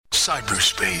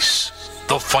cyberspace,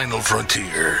 the final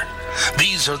frontier.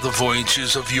 These are the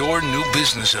voyages of your new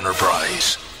business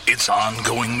enterprise. Its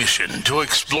ongoing mission to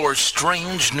explore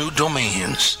strange new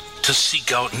domains, to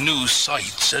seek out new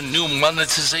sites and new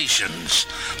monetizations,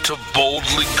 to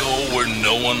boldly go where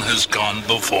no one has gone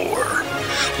before.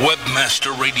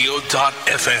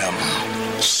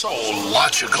 Webmasterradio.fm. So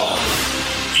logical.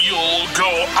 You'll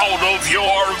go out of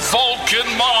your Vulcan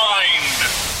mind.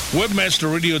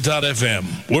 Webmasterradio.fm.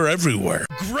 We're everywhere.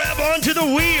 Grab onto the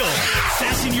wheel,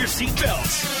 fasten your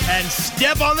seatbelts, and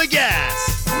step on the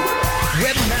gas.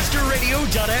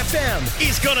 Webmasterradio.fm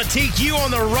is going to take you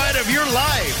on the ride of your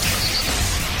life.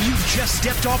 You just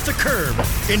stepped off the curb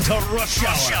into Rush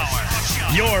Hour.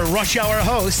 Your Rush Hour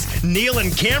hosts, Neil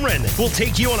and Cameron, will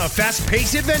take you on a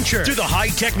fast-paced adventure through the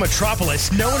high-tech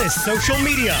metropolis known as social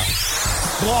media.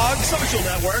 Blogs, social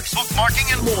networks,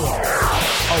 bookmarking, and more.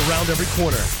 Around every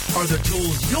corner are the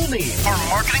tools you'll need for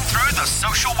marketing through the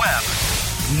social web.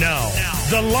 Now,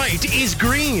 the light is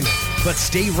green, but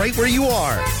stay right where you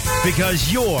are,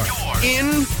 because you're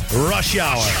in Rush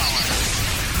Hour.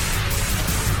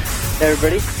 Hey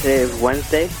everybody, today is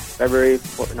Wednesday,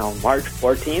 March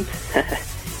 14th,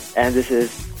 and this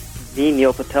is me,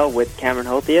 Neil Patel, with Cameron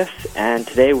Hotheus, and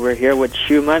today we're here with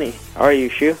Shu Money. How are you,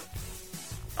 Shu?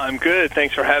 I'm good.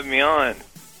 Thanks for having me on.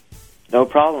 No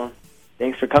problem.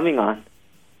 Thanks for coming on.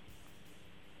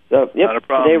 So, Not a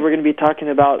problem. Today we're going to be talking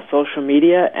about social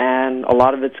media, and a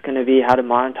lot of it's going to be how to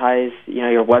monetize,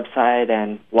 your website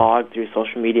and blog through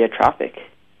social media traffic.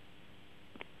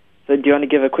 So, do you want to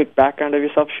give a quick background of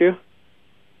yourself, Shu?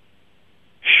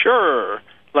 Sure.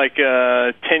 Like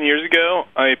 10 years ago,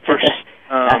 I first...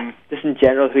 Just in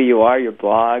general, who you are, your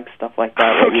blog, stuff like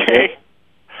that. Okay.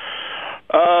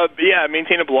 I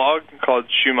maintain a blog called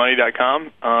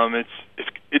ShuMoney.com.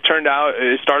 It turned out,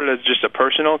 it started as just a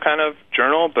personal kind of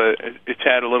journal, but it's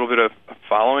had a little bit of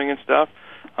following and stuff.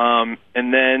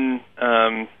 And then,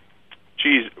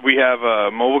 we have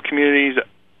mobile communities.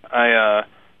 I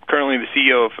currently the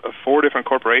CEO of 4 different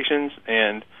corporations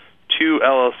and 2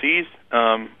 LLCs,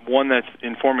 one that's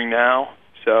informing now.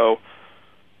 So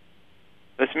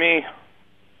that's me.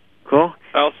 Cool.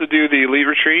 I also do the Elite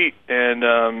Retreat and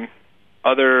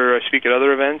I speak at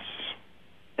other events.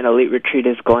 An Elite Retreat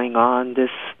is going on this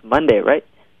Monday, right?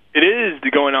 It is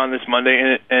going on this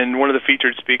Monday, and one of the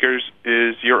featured speakers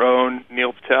is your own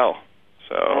Neil Patel.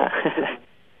 So,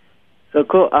 so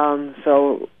cool.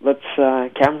 So let's,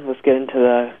 Cam, let's get into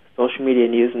the social media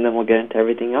news, and then we'll get into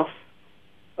everything else.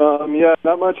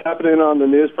 Not much happening on the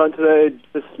news front today.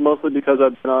 Just mostly because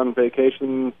I've been on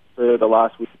vacation for the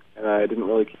last week, and I didn't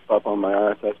really keep up on my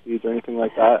RSS feeds or anything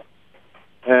like that.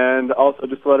 And also,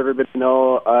 just to let everybody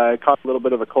know, I caught a little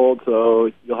bit of a cold,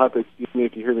 so you'll have to excuse me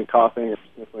if you hear me coughing or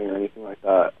sniffling or anything like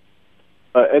that.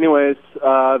 But anyways,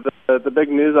 the big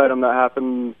news item that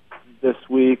happened this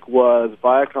week was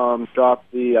Viacom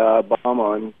dropped the bomb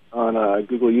on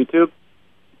Google YouTube,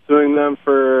 suing them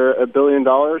for $1 billion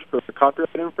for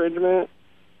copyright infringement.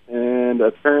 And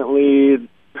apparently,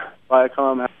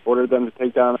 Viacom has ordered them to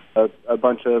take down a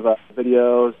bunch of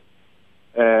videos,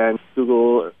 and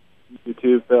Google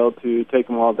YouTube failed to take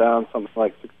them all down. Something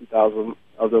like 60,000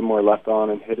 of them were left on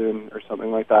and hidden or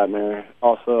something like that. And they're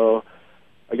also,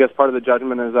 I guess part of the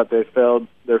judgment is that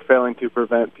they're failing to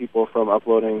prevent people from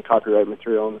uploading copyright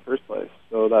material in the first place.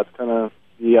 So that's kind of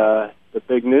the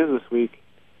big news this week.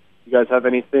 You guys have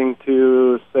anything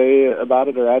to say about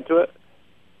it or add to it?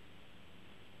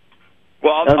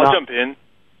 Well, I'll jump in.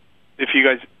 If you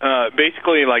guys,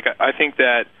 basically, I think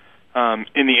that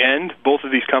in the end, both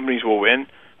of these companies will win.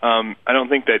 I don't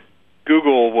think that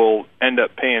Google will end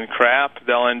up paying crap.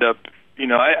 They'll end up,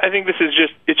 I think this is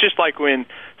it's just like when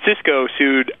Cisco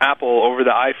sued Apple over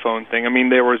the iPhone thing. I mean,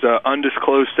 there was an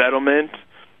undisclosed settlement,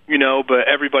 but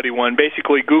everybody won.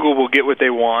 Basically, Google will get what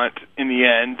they want in the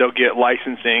end. They'll get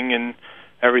licensing and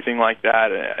everything like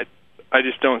that. I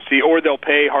just don't see, or they'll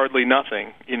pay hardly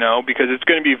nothing, because it's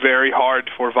going to be very hard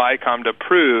for Viacom to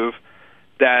prove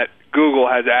that Google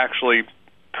has actually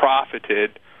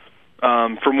profited.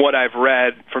 From what I've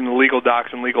read from the legal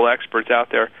docs and legal experts out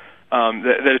there,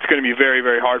 that it's going to be very,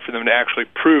 very hard for them to actually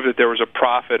prove that there was a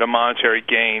profit, a monetary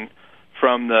gain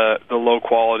from the low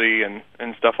quality and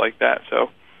stuff like that.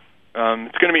 So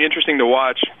it's going to be interesting to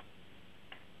watch.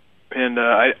 And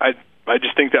I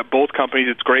just think that both companies,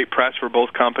 it's great press for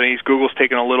both companies. Google's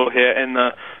taken a little hit in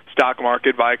the stock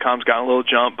market. Viacom's gotten a little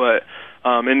jump, but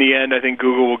in the end, I think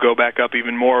Google will go back up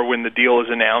even more when the deal is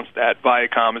announced that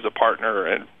Viacom is a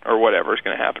partner or whatever is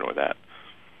going to happen with that.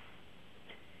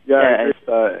 Yeah, I agree with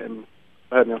that. And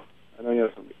go ahead, Neil. I know you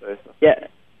have something to say. So. Yeah.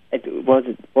 What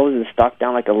was the stock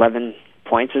down like 11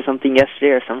 points or something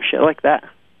yesterday or some shit like that.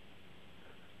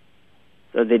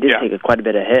 So they did take quite a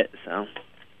bit of hit. So.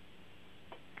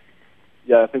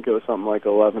 Yeah, I think it was something like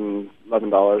 $11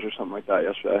 or something like that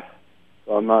yesterday.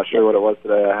 So I'm not sure what it was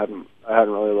today. I hadn't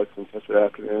really looked since yesterday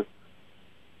afternoon.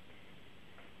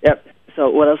 Yep. So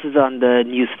what else is on the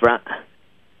news front?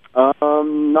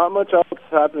 Not much else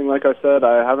happening. Like I said,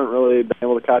 I haven't really been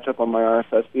able to catch up on my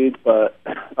RSS feeds, but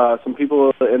some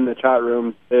people in the chat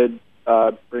room did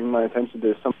bring my attention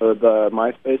to some of the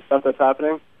MySpace stuff that's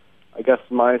happening. I guess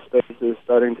MySpace is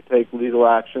starting to take legal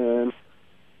action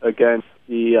against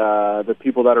the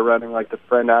people that are running like the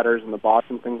friend adders and the bots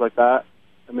and things like that.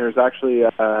 And there's actually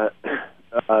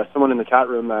someone in the chat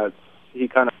room he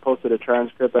kind of posted a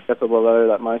transcript, I guess, of a letter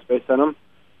that MySpace sent him.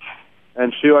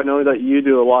 And Shu, I know that you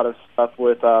do a lot of stuff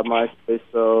with MySpace.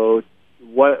 So,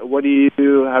 what do you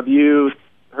do? Have you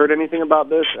heard anything about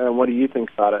this? And what do you think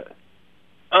about it?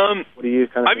 What do you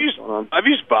kind of think going on? I've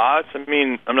used bots. I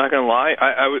mean, I'm not going to lie.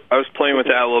 I was playing with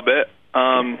that a little bit.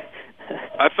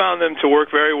 I found them to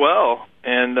work very well,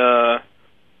 and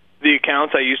the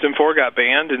accounts I used them for got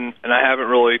banned, and I haven't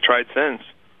really tried since.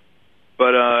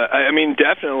 But I mean,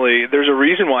 definitely, there's a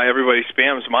reason why everybody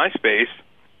spams MySpace.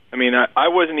 I mean, I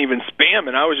wasn't even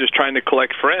spamming. I was just trying to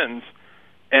collect friends,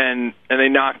 and they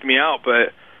knocked me out.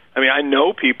 But, I mean, I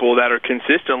know people that are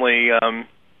consistently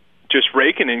just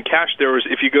raking in cash.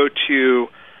 If you go to,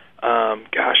 I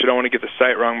don't want to get the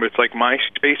site wrong, but it's like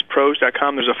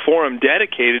MySpacePros.com. There's a forum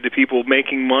dedicated to people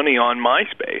making money on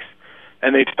MySpace.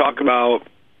 And they talk about,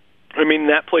 I mean,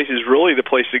 that place is really the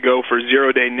place to go for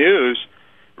zero-day news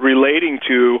relating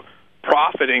to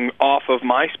profiting off of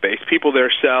MySpace. People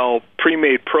there sell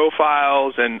pre-made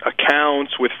profiles and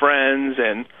accounts with friends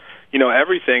and, you know,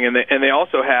 everything. And they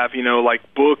also have, you know, like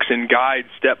books and guides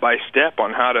step by step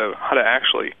on how to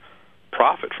actually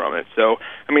profit from it. So,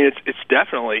 I mean, it's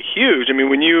definitely huge. I mean,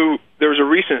 there was a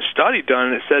recent study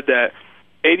done that said that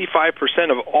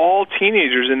 85% of all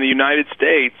teenagers in the United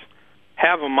States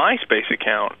have a MySpace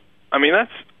account. I mean,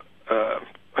 that's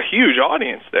a huge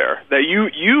audience there that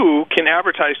you can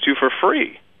advertise to for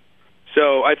free.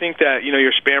 So I think that, you know,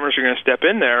 your spammers are going to step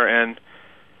in there and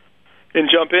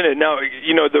jump in it. Now,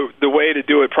 you know, the way to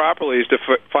do it properly is to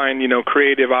find, you know,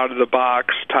 creative out of the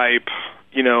box type,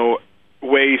 you know,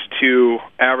 ways to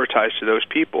advertise to those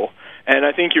people. And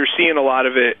I think you're seeing a lot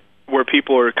of it where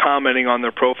people are commenting on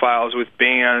their profiles with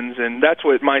bans, and that's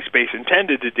what MySpace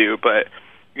intended to do, but,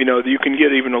 you know, you can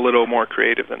get even a little more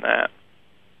creative than that.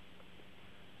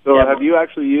 So have you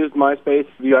actually used MySpace?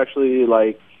 Have you actually,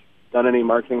 like, done any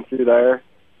marketing through there?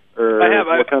 Or I have.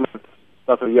 What kind of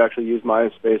stuff have you actually used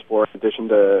MySpace for, in addition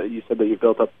to, you said that you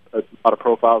built up a lot of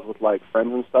profiles with, like,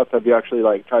 friends and stuff. Have you actually,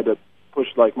 like, tried to push,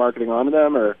 like, marketing onto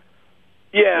them, or?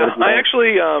 Yeah, I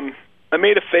actually, I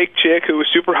made a fake chick who was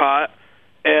super hot,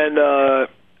 and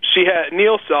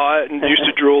Neil saw it and used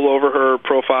to drool over her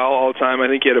profile all the time. I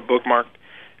think he had a bookmark.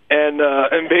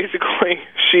 And basically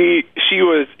she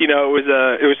was, you know,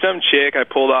 it was some chick I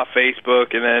pulled off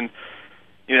Facebook, and then,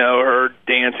 you know, her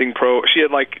dancing she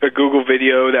had like a Google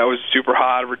video that was super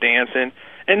hot of her dancing,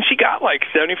 and she got like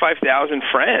 75,000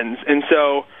 friends. And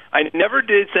so I never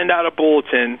did send out a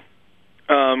bulletin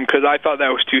because I thought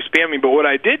that was too spammy. But what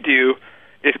I did do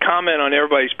is comment on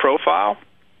everybody's profile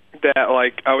that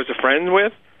like I was a friend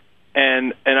with,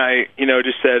 and I, you know,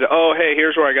 just said, oh, hey,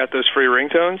 here's where I got those free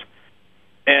ringtones.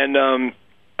 And,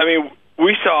 I mean,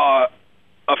 we saw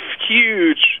a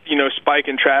huge, you know, spike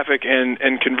in traffic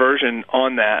and conversion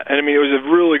on that. And, I mean, it was a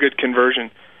really good conversion.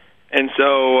 And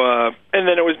so, and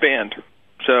then it was banned.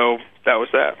 So that was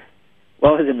that.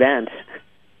 What was it banned?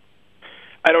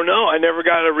 I don't know. I never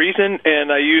got a reason,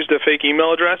 and I used a fake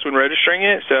email address when registering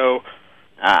it, so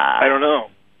I don't know.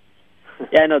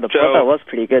 Yeah, I know the profile was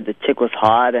pretty good. The chick was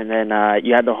hot, and then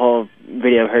you had the whole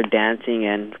video of her dancing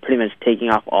and pretty much taking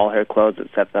off all her clothes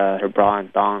except her bra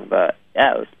and thong. But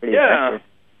yeah, it was pretty effective.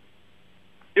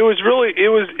 It was really,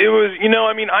 you know,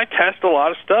 I mean, I test a lot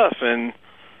of stuff, and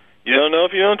you don't know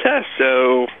if you don't test,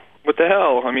 so what the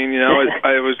hell? I mean, you know,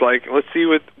 I was like, let's see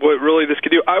what really this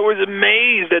could do. I was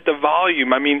amazed at the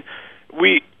volume. I mean,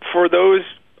 for those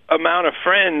amount of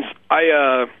friends,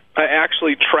 I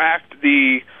actually tracked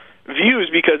the views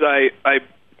because I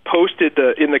posted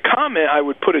in the comment, I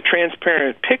would put a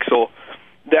transparent pixel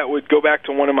that would go back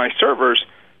to one of my servers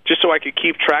just so I could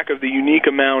keep track of the unique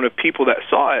amount of people that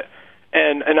saw it.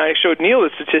 And I showed Neil the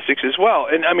statistics as well.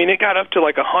 And I mean, it got up to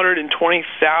like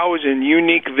 120,000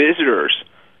 unique visitors,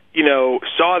 you know,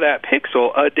 saw that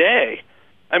pixel a day.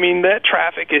 I mean, that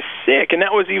traffic is sick. And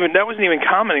that wasn't even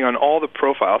commenting on all the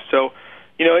profiles. So,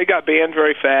 you know, it got banned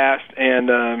very fast.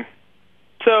 And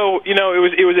so, you know,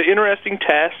 it was an interesting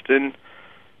test, and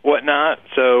whatnot.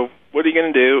 So what are you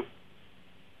going to do?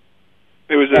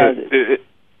 It was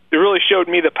it really showed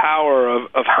me the power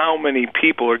of how many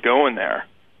people are going there.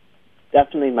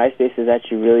 Definitely, MySpace is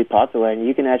actually really popular, and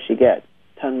you can actually get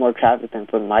a ton more traffic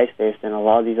from MySpace than a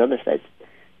lot of these other sites.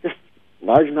 Just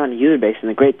large amount of user base, and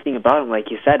the great thing about them,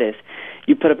 like you said, is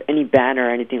you put up any banner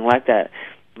or anything like that,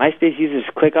 MySpace users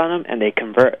click on them and they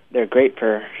convert. They're great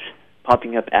for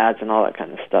popping up ads and all that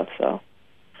kind of stuff. So,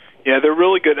 yeah, they're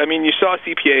really good. I mean, you saw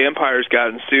CPA Empire's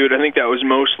gotten sued. I think that was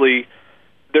mostly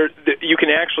you can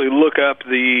actually look up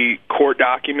the court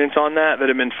documents on that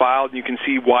have been filed, and you can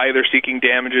see why they're seeking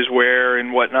damages where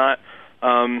and whatnot.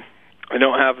 I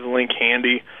don't have the link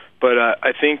handy, but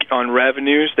I think on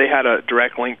revenues they had a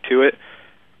direct link to it.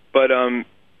 But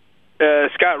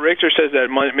Scott Richter says that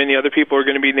many other people are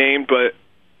going to be named, but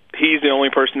he's the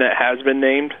only person that has been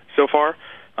named so far.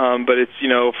 But it's,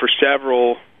 for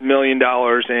several $1 million,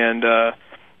 and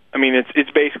I mean,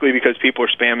 it's basically because people are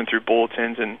spamming through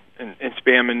bulletins and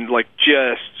spamming, like,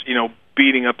 just,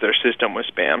 beating up their system with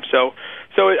spam. So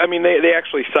I mean, they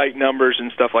actually cite numbers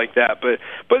and stuff like that. But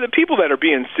the people that are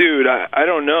being sued, I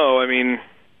don't know. I mean,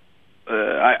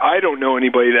 I don't know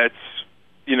anybody that's,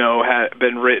 had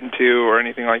been written to or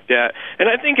anything like that. And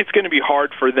I think it's going to be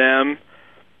hard for them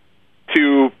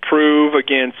to prove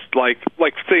against, like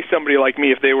say somebody like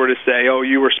me, if they were to say, oh,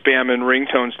 you were spamming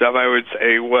ringtone stuff, I would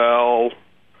say, well,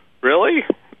 really?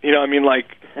 I mean, like,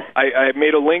 I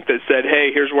made a link that said,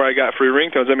 hey, here's where I got free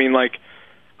ringtones. I mean, like,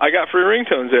 I got free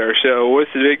ringtones there, so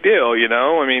what's the big deal,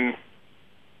 I mean,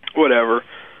 whatever.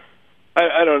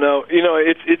 I don't know.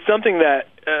 It's something that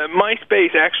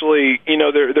MySpace actually,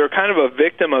 they're kind of a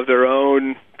victim of their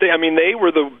own thing. I mean, they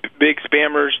were the big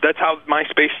spammers. That's how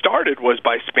MySpace started, was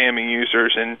by spamming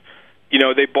users. And,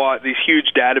 they bought these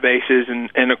huge databases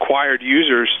and acquired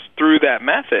users through that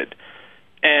method.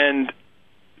 And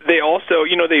they also,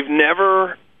 they've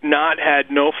never not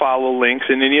had no-follow links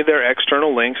in any of their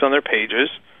external links on their pages.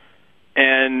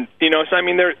 And, so, I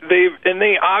mean,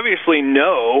 they obviously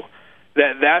know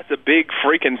that that's a big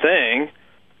freaking thing.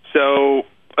 So,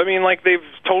 I mean, like, they've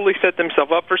totally set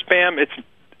themselves up for spam.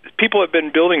 People have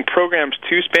been building programs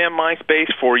to spam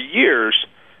MySpace for years.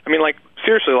 I mean, like,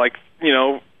 seriously, like,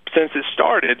 since it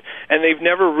started, and they've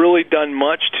never really done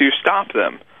much to stop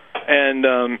them. And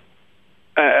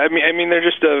I mean, they're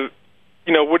just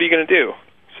what are you going to do?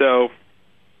 So,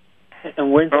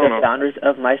 and weren't the founders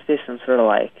of MySpace some sort of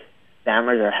like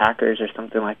spammers or hackers or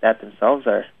something like that themselves,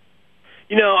 or?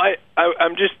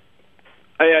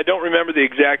 I don't remember the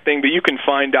exact thing, but you can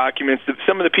find documents.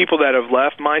 Some of the people that have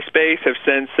left MySpace have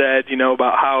since said,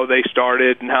 about how they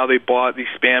started and how they bought these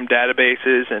spam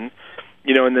databases and,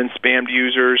 and then spammed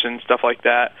users and stuff like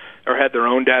that, or had their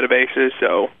own databases.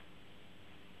 So,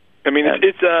 I mean,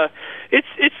 it's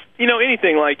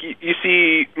anything like you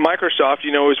see Microsoft,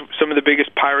 is some of the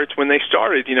biggest pirates when they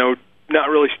started, not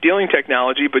really stealing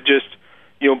technology, but just,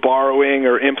 borrowing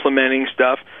or implementing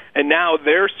stuff. And now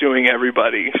they're suing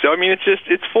everybody. So, I mean,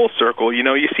 it's full circle. You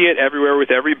see it everywhere with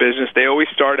every business. They always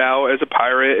start out as a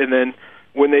pirate, and then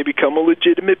when they become a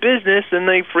legitimate business, then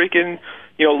they freaking,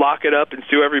 lock it up and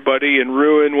sue everybody and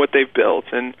ruin what they've built.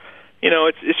 And,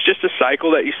 it's just a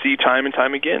cycle that you see time and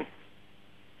time again.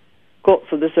 Cool.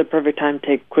 So this is a perfect time to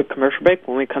take a quick commercial break.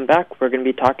 When we come back, we're going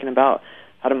to be talking about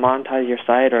how to monetize your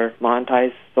site or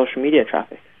monetize social media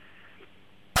traffic.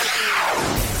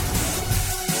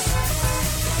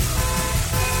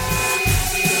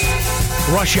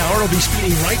 Rush Hour will be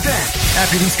speeding right back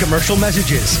after these commercial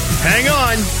messages. Hang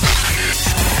on.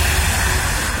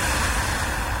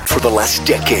 For the last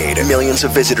decade, millions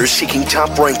of visitors seeking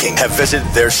top ranking have visited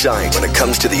their site. When it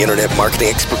comes to the internet marketing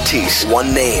expertise,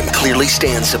 one name clearly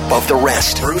stands above the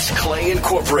rest. Bruce Clay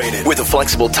Incorporated. With a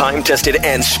flexible, time-tested,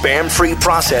 and spam-free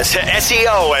process to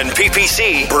SEO and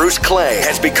PPC, Bruce Clay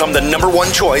has become the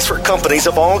 #1 choice for companies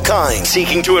of all kinds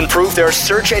seeking to improve their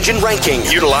search engine ranking.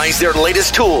 Utilize their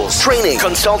latest tools, training,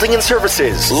 consulting, and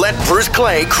services. Let Bruce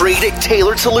Clay create a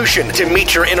tailored solution to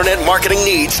meet your internet marketing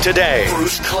needs today.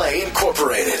 Bruce Clay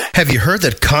Incorporated. Have you heard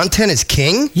that content is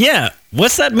king? Yeah,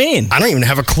 what's that mean? I don't even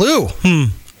have a clue.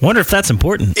 Wonder if that's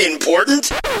important. Important?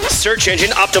 Search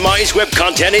engine optimized web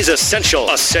content is essential.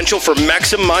 Essential for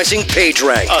maximizing page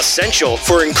rank. Essential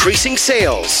for increasing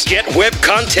sales.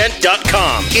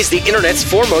 GetWebContent.com is the internet's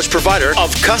foremost provider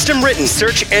of custom-written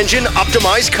search engine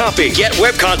optimized copy.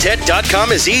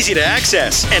 GetWebContent.com is easy to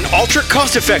access and ultra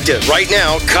cost-effective. Right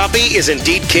now, copy is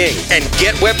indeed king, and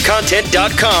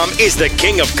GetWebContent.com is the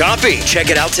king of copy.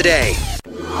 Check it out today.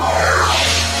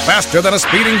 faster than a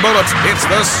speeding bullet. It's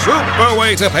the super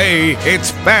way to pay.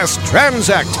 It's Fast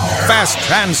Transact. Fast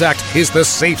Transact is the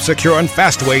safe, secure, and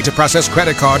fast way to process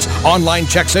credit cards, online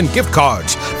checks, and gift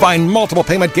cards. Find multiple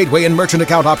payment gateway and merchant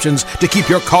account options to keep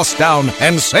your costs down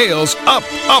and sales up,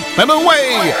 and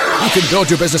away. You can build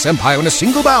your business empire in a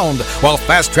single bound while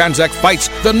Fast Transact fights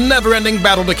the never-ending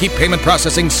battle to keep payment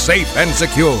processing safe and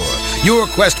secure. Your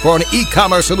quest for an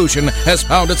e-commerce solution has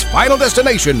found its final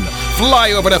destination.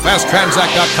 Fly over to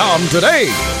fasttransact.com today.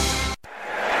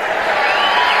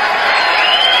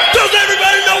 Does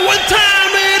everybody know what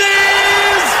time it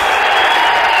is?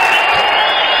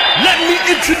 Let me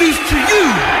introduce to you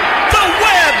the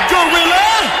Web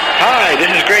Gorilla. Hi, this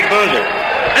is Greg Bozer.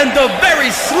 And the very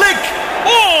slick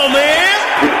Oil Man.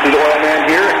 This is Oil Man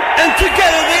here. And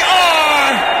together they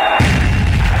are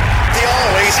the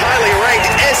always highly ranked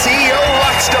SEO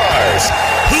Rockstars.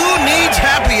 Who needs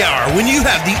happy hour when you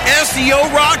have the SEO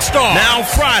Rockstar? Now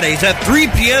Fridays at 3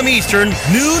 p.m. Eastern,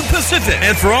 noon Pacific.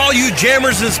 And for all you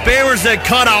jammers and spammers that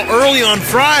cut out early on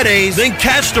Fridays, then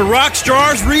catch the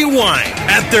Rockstars Rewind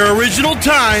at their original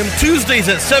time, Tuesdays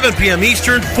at 7 p.m.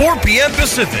 Eastern, 4 p.m.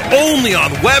 Pacific. Only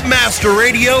on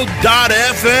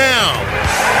webmasterradio.fm.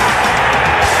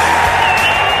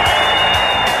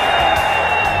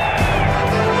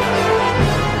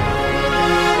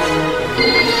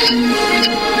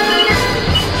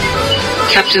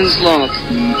 Captain's log.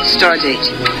 Stardate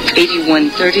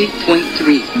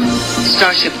 8130.3.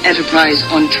 Starship Enterprise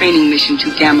on training mission to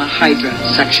Gamma Hydra,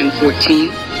 Section 14.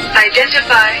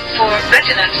 Identify for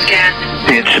retina scan.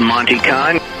 It's Monty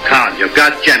Khan. Khan, you've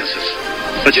got Genesis,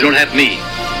 but you don't have me.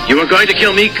 You were going to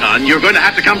kill me, Khan. You're going to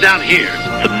have to come down here.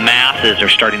 The masses are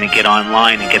starting to get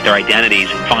online and get their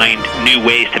identities and find new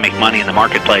ways to make money in the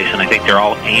marketplace, and I think they're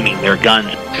all aiming their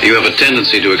guns. You have a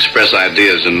tendency to express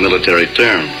ideas in military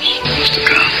terms, Mr.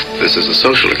 Khan. This is a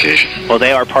social occasion. Well,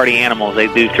 they are party animals. They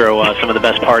do throw some of the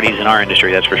best parties in our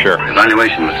industry, that's for sure.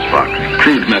 Evaluation, Mr. Spock.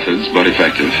 Crude methods, but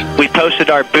effective. We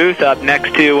posted our booth up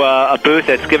next to a booth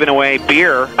that's giving away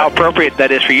beer. How appropriate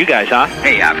that is for you guys, huh?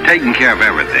 Hey, I've taken care of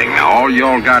everything. Now, all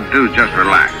y'all got to do is just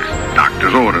relax.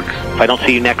 Doctor's orders. If I don't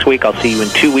see you next week, I'll see you in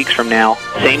 2 weeks from now.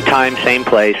 Same time, same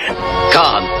place.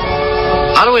 Khan,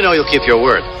 how do we know you'll keep your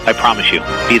word? I promise you.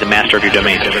 Be the master of your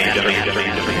domain.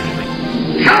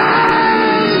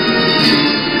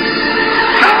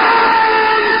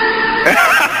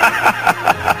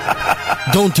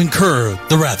 Don't incur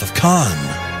the wrath of Khan.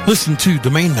 Listen to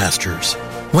Domain Masters,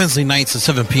 Wednesday nights at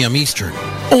 7 p.m. Eastern,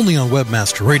 only on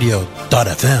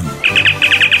webmasterradio.fm.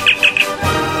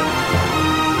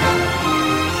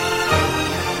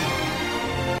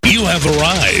 You have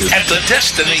arrived at the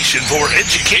destination for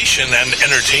education and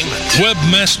entertainment.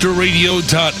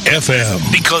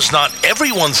 Webmasterradio.fm. Because not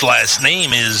everyone's last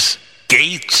name is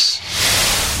Gates.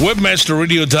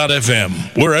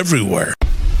 Webmasterradio.fm. We're everywhere.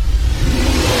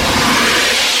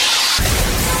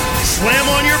 Slam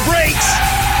on your brakes.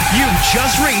 You've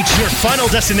just reached your final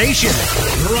destination,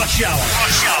 Rush Hour,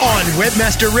 on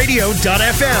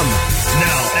webmasterradio.fm.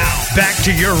 Now, back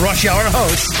to your Rush Hour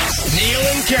hosts, Neil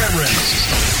and Cameron.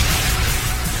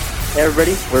 Hey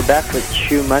everybody, we're back with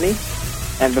Chew Money.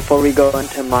 And before we go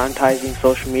into monetizing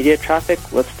social media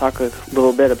traffic, let's talk a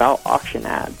little bit about auction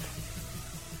ads.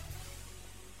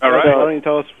 All right. Why don't you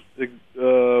tell us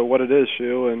what it is,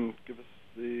 Chew, and give us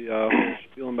the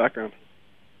spiel and background.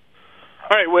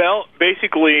 All right, well,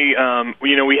 basically,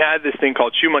 we had this thing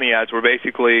called Chew Money ads where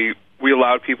basically we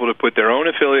allowed people to put their own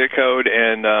affiliate code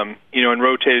and, and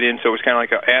rotate it in, so it was kind of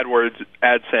like an AdWords,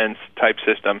 AdSense type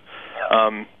system.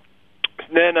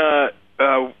 Then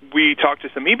we talked to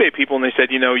some eBay people, and they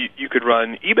said, you could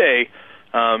run eBay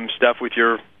stuff with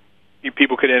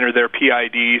people could enter their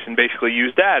PIDs and basically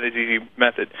use that as easy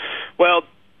method. Well,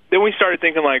 then we started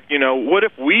thinking, what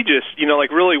if we just,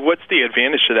 really, what's the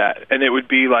advantage to that? And it would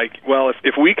be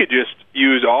if we could just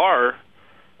use our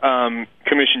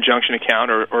Commission Junction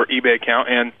account or eBay account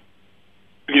and,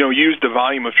 use the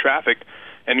volume of traffic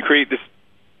and create this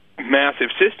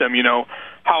massive system,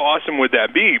 how awesome would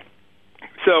that be?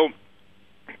 So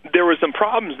there were some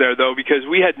problems there, though, because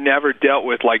we had never dealt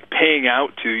with, paying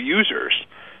out to users.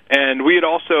 And we had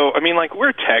also,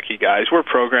 we're techie guys. We're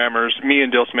programmers, me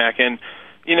and Dill Smack. And,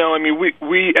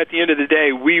 we at the end of the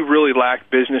day, we really lack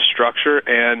business structure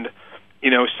and,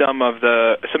 some of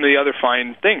the other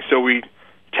fine things. So we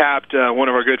tapped one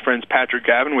of our good friends, Patrick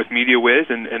Gavin, with MediaWiz,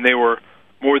 and they were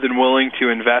more than willing to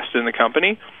invest in the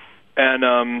company.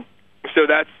 And so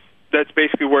that's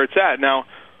basically where it's at. Now,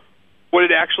 what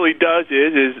it actually does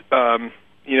is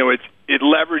it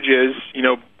leverages,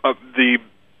 the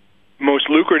most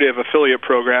lucrative affiliate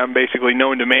program, basically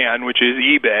known to man, which is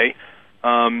eBay.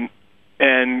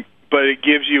 but it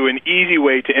gives you an easy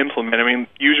way to implement. I mean,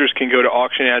 users can go to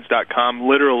auctionads.com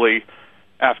literally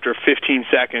after 15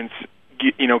 seconds,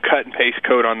 cut and paste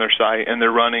code on their site, and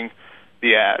they're running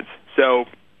the ads. So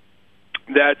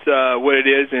that's what it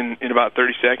is in about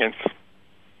 30 seconds.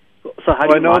 So how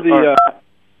do you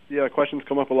the questions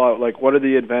come up a lot, like what are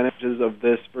the advantages of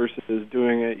this versus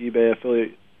doing an eBay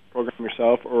affiliate program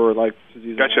yourself, or like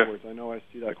using AdWords? I know I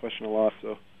see that question a lot.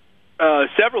 So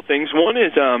several things. One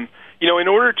is, in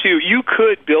order you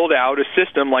could build out a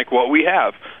system like what we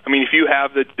have. I mean, if you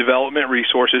have the development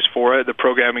resources for it, the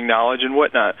programming knowledge and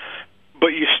whatnot, but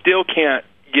you still can't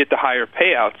get the higher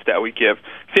payouts that we give,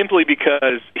 simply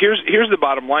because here's the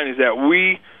bottom line is that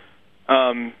we,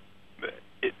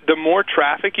 the more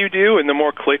traffic you do and the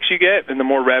more clicks you get and the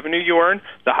more revenue you earn,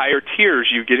 the higher tiers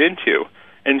you get into.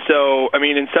 And so, I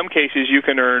mean, in some cases you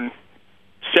can earn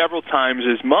several times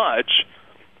as much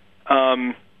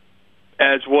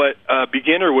as what a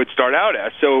beginner would start out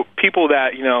as. So people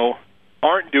that,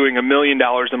 aren't doing $1 million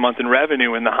a month in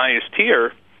revenue in the highest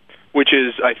tier, which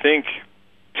is, I think,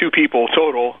 2 people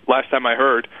total, last time I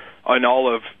heard, on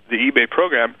all of the eBay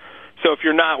program. So if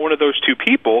you're not one of those 2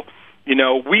 people,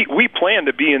 we plan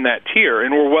to be in that tier,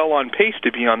 and we're well on pace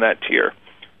to be on that tier.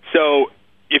 So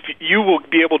if you will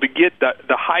be able to get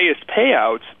the highest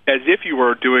payouts as if you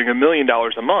were doing $1 million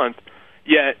a month,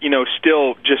 yet,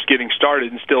 still just getting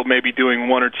started and still maybe doing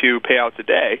 1 or 2 payouts a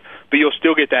day, but you'll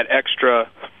still get that extra,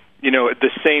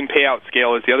 the same payout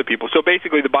scale as the other people. So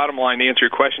basically the bottom line to answer your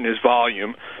question is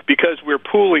volume. Because we're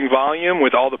pooling volume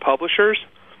with all the publishers,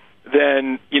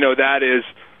 then,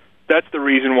 that's the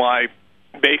reason why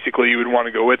basically you would want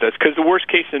to go with us. Because the worst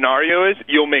case scenario is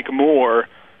you'll make more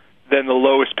than the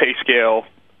lowest pay scale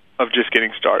of just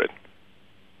getting started.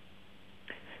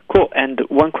 Cool. And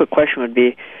one quick question would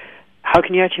be, how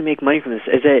can you actually make money from this?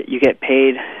 Is it you get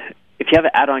paid, if you have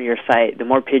an ad on your site, the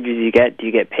more pages you get, do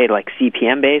you get paid like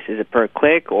CPM based? Is it per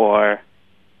click or?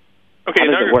 Okay,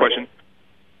 another good question.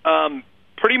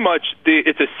 Pretty much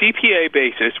it's a CPA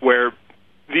basis where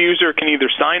the user can either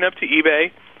sign up to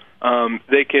eBay,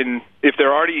 they can, if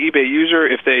they're already an eBay user,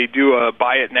 if they do a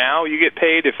buy it now, you get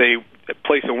paid. If they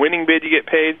place a winning bid, you get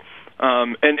paid.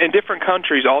 And different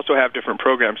countries also have different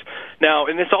programs. Now,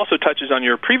 and this also touches on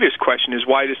your previous question, is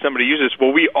why does somebody use this?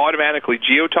 Well, we automatically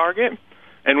geo-target,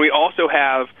 and we also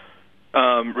have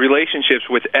relationships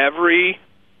with every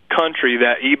country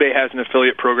that eBay has an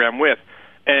affiliate program with.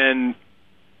 And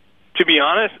to be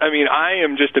honest, I mean, I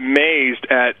am just amazed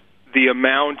at the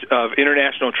amount of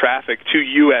international traffic to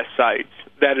U.S. sites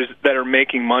that are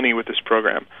making money with this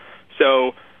program.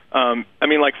 So, I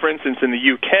mean, like, for instance, in the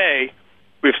U.K.,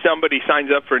 if somebody signs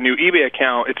up for a new eBay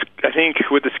account, I think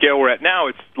with the scale we're at now,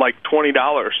 it's like $20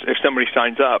 if somebody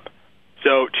signs up.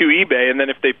 So to eBay, and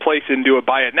then if they place and do a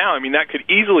buy it now, I mean, that could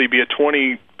easily be a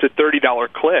 $20 to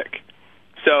 $30 click.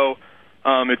 So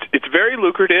it's very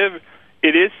lucrative.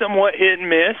 It is somewhat hit and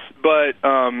miss, but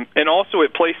and also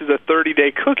it places a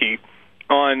 30-day cookie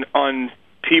on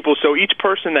people. So each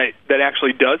person that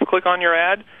actually does click on your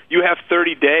ad, you have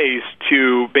 30 days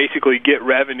to basically get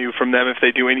revenue from them if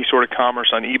they do any sort of commerce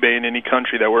on eBay in any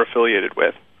country that we're affiliated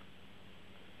with.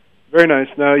 Very nice.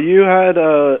 Now, you had,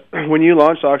 when you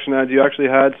launched Auction Ads, you actually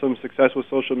had some success with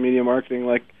social media marketing.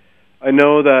 Like, I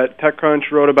know that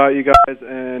TechCrunch wrote about you guys,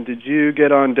 and did you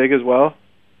get on Dig as well?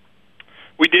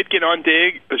 We did get on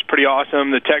Dig. It was pretty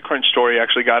awesome. The TechCrunch story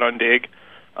actually got on Dig.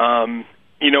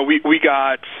 We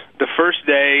got the first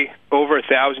day over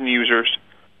 1,000 users,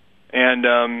 and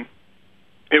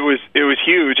it was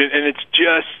huge. And it's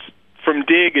just from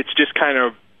Dig, it's just kind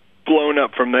of blown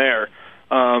up from there.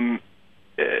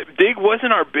 Dig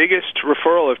wasn't our biggest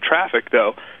referral of traffic,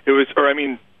 though. It was,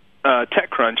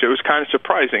 TechCrunch. It was kind of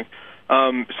surprising.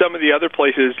 Some of the other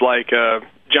places, like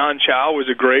John Chow, was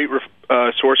a great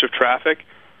source of traffic,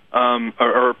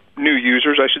 or new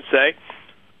users, I should say.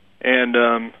 And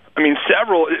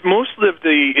most of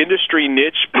the industry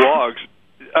niche blogs,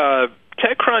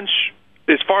 TechCrunch,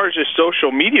 as far as just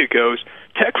social media goes,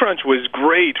 TechCrunch was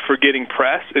great for getting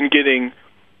press and getting.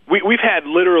 We've had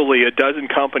literally a dozen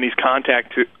companies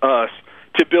contact us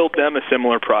to build them a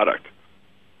similar product.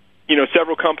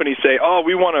 Several companies say, "Oh,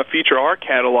 we want to feature our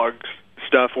catalog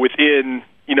stuff within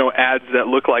ads that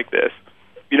look like this."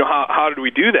 How did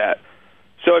we do that?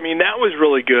 So, that was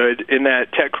really good in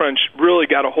that TechCrunch really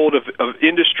got a hold of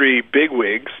industry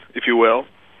bigwigs, if you will,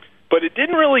 but it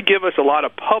didn't really give us a lot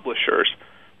of publishers,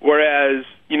 whereas,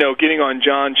 getting on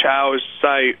John Chow's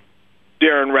site,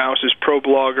 Darren Rouse's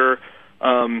ProBlogger,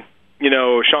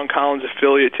 Sean Collins'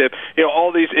 affiliate tip,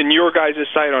 all these, and your guys'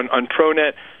 site on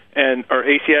ProNet or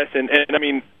ACS,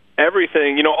 and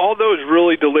everything, all those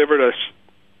really delivered us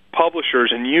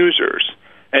publishers and users.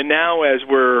 And now as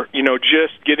we're,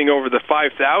 just getting over the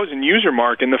 5,000 user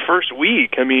mark in the first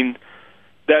week, I mean,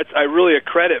 I really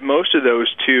accredit most of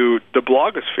those to the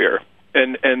blogosphere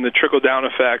and the trickle-down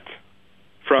effect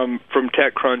from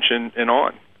TechCrunch and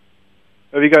on.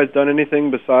 Have you guys done anything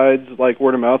besides like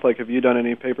word of mouth? Like, have you done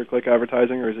any pay-per-click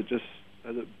advertising, or has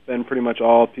it been pretty much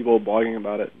all people blogging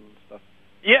about it and stuff?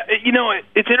 Yeah,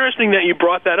 it's interesting that you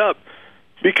brought that up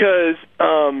because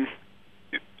I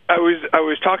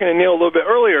was talking to Neil a little bit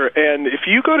earlier, and if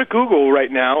you go to Google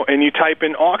right now and you type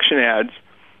in auction ads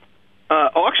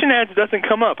doesn't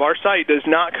come up. Our site does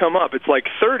not come up. It's like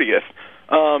 30th.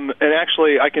 And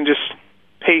actually, I can just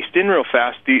paste in real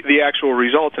fast the actual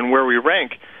results and where we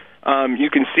rank. You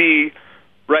can see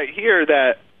right here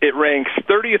that it ranks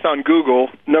 30th on Google,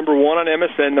 number 1 on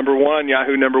MSN, number 1 on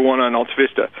Yahoo, number 1 on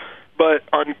AltaVista. But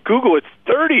on Google, it's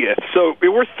 30th. So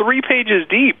we're 3 pages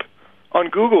deep on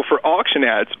Google for auction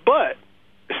ads. But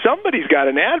somebody's got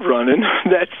an ad running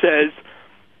that says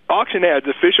auction ads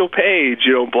official page,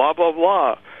 blah, blah,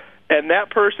 blah. And that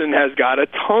person has got a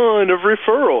ton of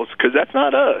referrals because that's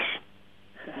not us.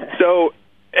 So,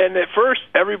 and at first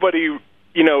everybody,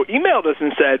 emailed us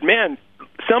and said, man,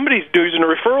 somebody's using a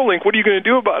referral link. What are you going to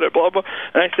do about it? Blah, blah.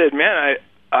 And I said, man,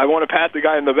 I want to pat the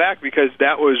guy in the back because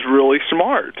that was really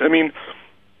smart. I mean,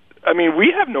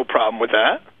 we have no problem with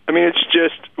that. I mean, it's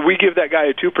just we give that guy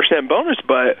a 2% bonus,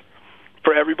 but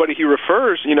for everybody he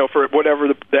refers, for whatever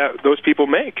those people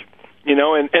make,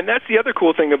 and that's the other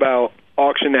cool thing about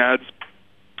auction ads.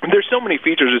 There's so many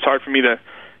features, it's hard for me to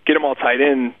get them all tied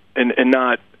in and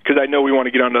not, because I know we want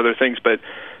to get on to other things, but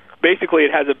basically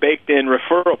it has a baked-in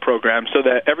referral program so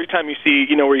that every time you see,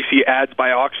 where you see ads by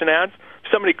auction ads,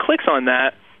 somebody clicks on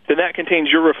that, then that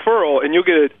contains your referral, and you'll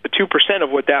get a 2%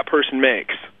 of what that person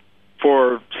makes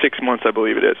for 6 months, I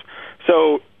believe it is.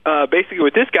 So basically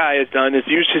what this guy has done is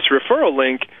used his referral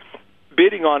link,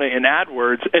 bidding on it in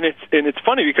AdWords, and it's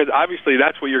funny because obviously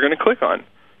that's what you're going to click on.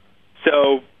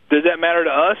 So does that matter to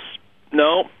us?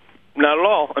 No, not at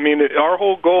all. I mean, our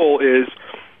whole goal is,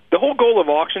 the whole goal of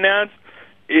auction ads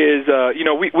is,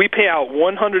 we pay out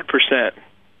 100%.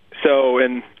 So,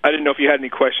 and I didn't know if you had any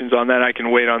questions on that. I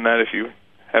can wait on that if you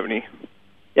have any.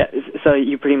 Yeah, so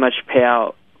you pretty much pay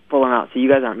out full amount, so you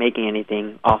guys aren't making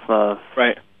anything off of...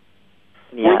 Right.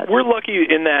 We're lucky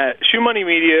in that Shoe Money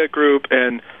Media Group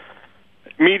and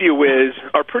MediaWiz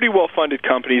are pretty well-funded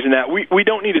companies in that we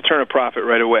don't need to turn a profit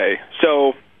right away.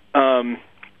 So,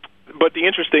 but the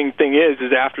interesting thing is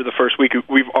after the first week,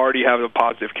 we've already have a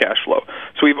positive cash flow.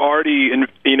 So we've already,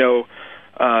 we're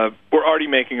already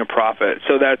making a profit.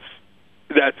 So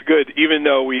that's good, even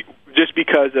though just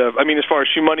because of, as far as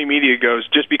Shoe Money Media goes,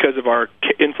 just because of our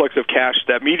influx of cash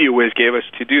that MediaWiz gave us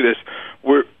to do this,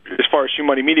 as far as Shoe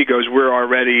Money Media goes, we're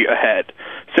already ahead.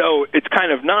 So it's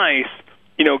kind of nice,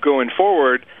 going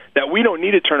forward, that we don't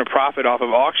need to turn a profit off of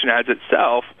auction ads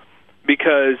itself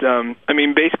because,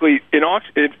 basically, in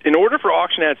order for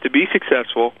auction ads to be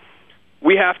successful,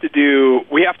 we have to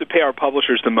pay our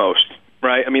publishers the most.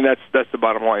 Right? That's the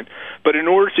bottom line. But in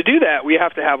order to do that, we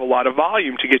have to have a lot of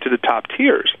volume to get to the top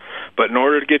tiers. But in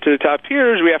order to get to the top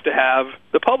tiers, we have to have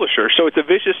the publisher. So it's a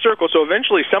vicious circle. So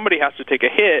eventually somebody has to take a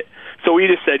hit. So we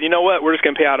just said, you know what, we're just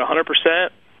going to pay out 100%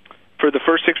 for the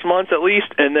first 6 months at least,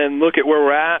 and then look at where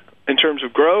we're at in terms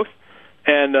of growth.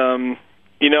 And,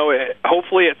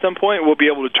 hopefully at some point we'll be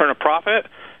able to turn a profit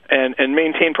and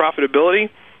maintain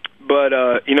profitability. But,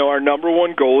 our number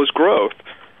one goal is growth.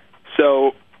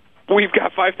 So we've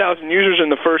got 5,000 users in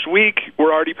the first week.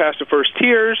 We're already past the first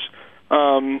tiers,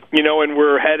 and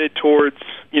we're headed towards,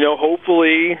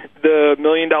 hopefully the $1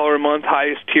 million a month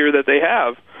highest tier that they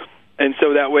have. And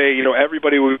so that way,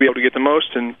 everybody will be able to get the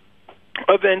most. And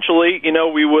eventually,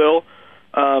 we will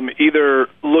either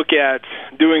look at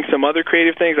doing some other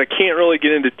creative things. I can't really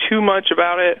get into too much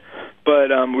about it, but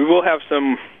we will have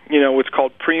some, what's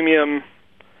called premium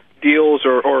deals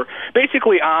or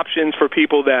basically options for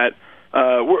people that,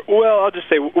 I'll just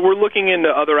say we're looking into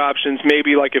other options,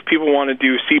 maybe like if people want to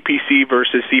do CPC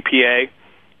versus CPA,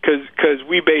 because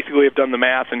we basically have done the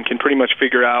math and can pretty much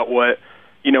figure out what,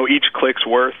 each click's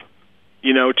worth,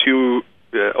 to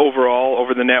overall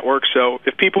over the network. So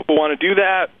if people want to do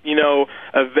that,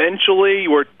 eventually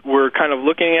we're kind of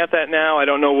looking at that now. I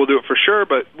don't know we'll do it for sure,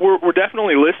 but we're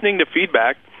definitely listening to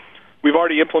feedback. We've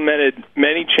already implemented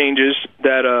many changes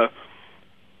that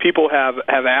people have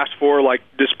asked for, like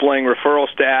displaying referral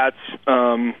stats,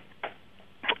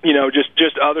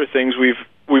 just other things.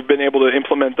 We've been able to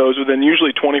implement those within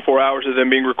usually 24 hours of them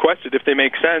being requested. If they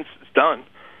make sense, it's done.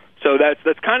 So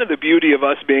that's kind of the beauty of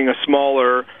us being a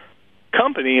smaller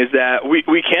company, is that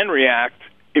we can react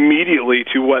immediately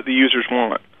to what the users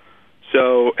want.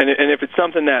 So, and if it's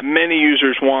something that many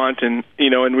users want, and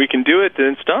and we can do it,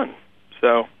 then it's done.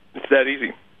 So it's that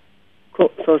easy.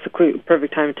 Cool. So it's a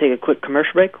perfect time to take a quick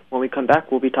commercial break. When we come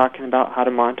back, we'll be talking about how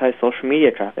to monetize social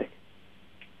media traffic.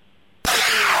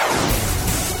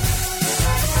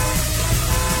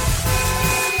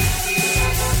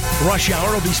 Rush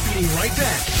Hour will be speeding right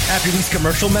back after these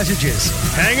commercial messages.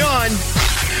 Hang on.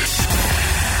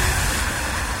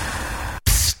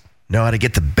 Know how to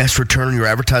get the best return on your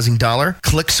advertising dollar?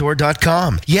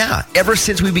 Clicksor.com. Yeah, ever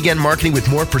since we began marketing with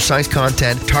more precise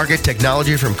content, target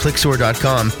technology from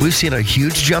Clicksor.com, we've seen a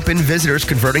huge jump in visitors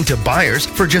converting to buyers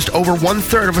for just over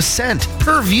 1/3 of a cent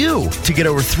per view. To get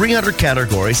over 300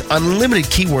 categories,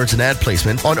 unlimited keywords and ad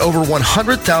placement on over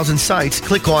 100,000 sites,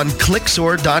 click on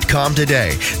Clicksor.com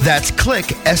today. That's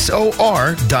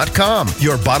ClickSOR.com.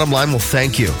 Your bottom line will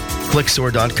thank you.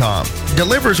 Clicksor.com.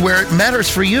 Delivers where it matters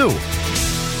for you.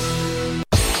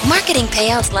 Marketing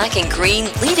payouts lacking green,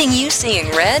 leaving you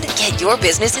seeing red? Get your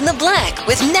business in the black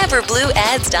with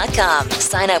NeverBlueAds.com.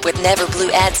 Sign up with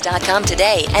NeverBlueAds.com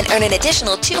today and earn an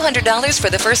additional $200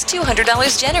 for the first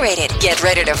 $200 generated. Get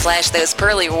ready to flash those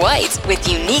pearly whites with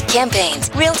unique campaigns,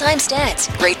 real-time stats,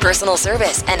 great personal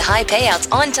service, and high payouts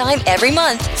on time every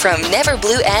month from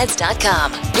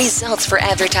NeverBlueAds.com. Results for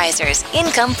advertisers,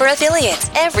 income for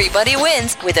affiliates. Everybody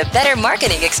wins with a better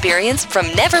marketing experience from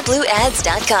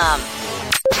NeverBlueAds.com.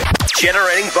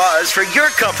 Generating buzz for your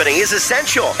company is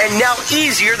essential and now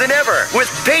easier than ever with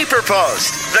PaperPost,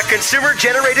 the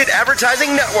consumer-generated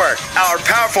advertising network. Our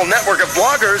powerful network of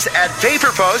bloggers at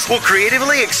PaperPost will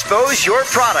creatively expose your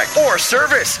product or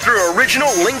service through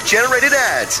original link-generated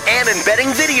ads and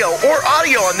embedding video or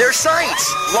audio on their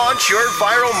sites. Launch your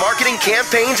viral marketing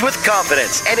campaigns with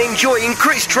confidence and enjoy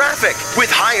increased traffic with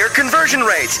higher conversion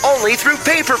rates only through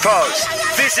PaperPost.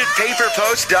 Visit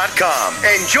paperpost.com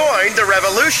and join the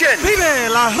revolution. ¡Vive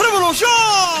la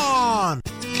revolución!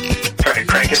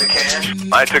 Cranking the cash.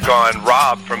 I took on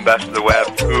Rob from Best of the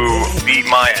Web, who beat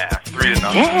my ass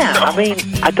 3-0. Yeah, So, I mean,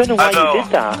 I don't know why you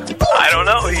did that. I don't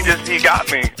know. He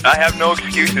got me. I have no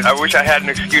excuses. I wish I had an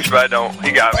excuse, but I don't.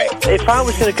 He got me. If I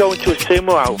was going to go into a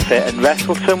sumo outfit and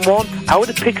wrestle someone, I would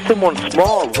have picked someone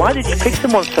small. Why did you pick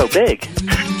someone so big?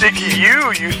 Dickie,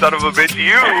 you son of a bitch,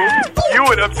 you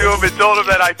went up to him and told him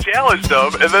that I challenged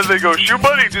him, and then they go, shoot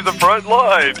buddy to the front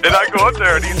line. And I go up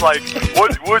there, and he's like,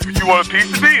 what, you want a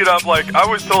piece of me? And I'm like, I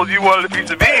was told you wanted a piece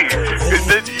of me. And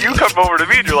then you come over to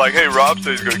me, and you're like, hey, Rob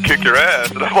said he's going to kick your ass.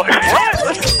 And I'm like,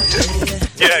 what?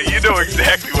 Yeah, you know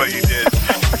exactly what you did.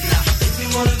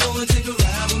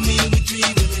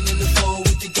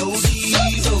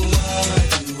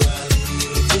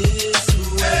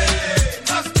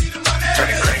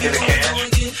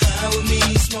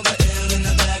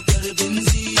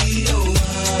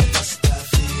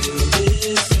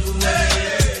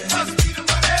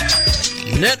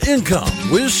 Net Income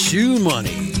with Shoe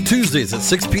Money. Tuesdays at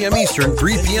 6 p.m. Eastern,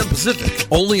 3 p.m. Pacific.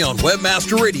 Only on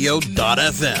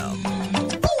WebmasterRadio.fm.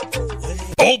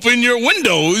 Open your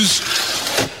windows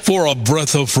for a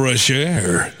breath of fresh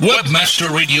air.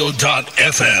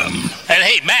 WebmasterRadio.fm. And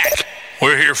hey, Mac,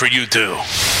 we're here for you too.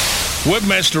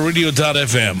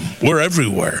 WebmasterRadio.fm. We're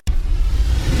everywhere.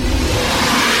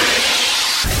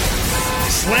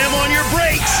 Slam on your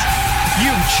brakes.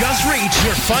 You've just reached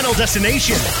your final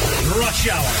destination, Rush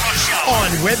Hour, on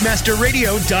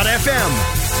WebmasterRadio.fm.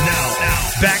 Now,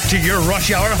 back to your Rush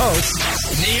Hour hosts,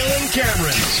 Neil and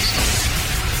Cameron.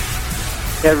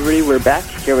 Hey everybody, we're back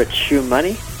here with Shoe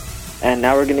Money, and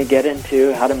now we're going to get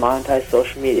into how to monetize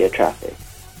social media traffic.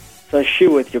 So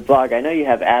Shoe, with your blog, I know you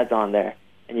have ads on there,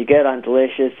 and you get on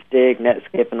Delicious, Dig,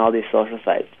 Netscape, and all these social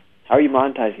sites. How are you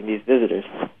monetizing these visitors?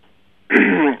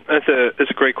 That's a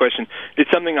great question. It's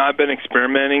something I've been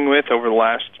experimenting with over the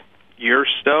last year or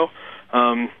so.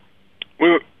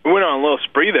 We went on a little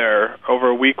spree there over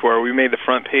a week where we made the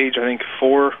front page, I think,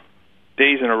 4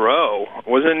 days in a row.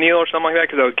 Wasn't it, Neil, or something like that?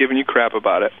 Because I was giving you crap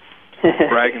about it,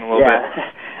 bragging a little bit.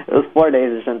 It was 4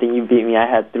 days or something. You beat me. I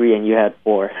had 3 and you had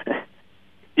 4.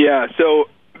 Yeah, so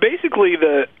basically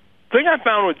the thing I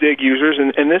found with Dig users,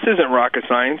 and this isn't rocket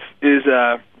science, is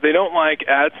they don't like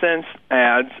AdSense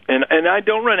ads, and I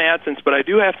don't run AdSense, but I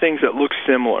do have things that look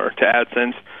similar to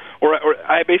AdSense, or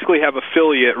I basically have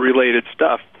affiliate-related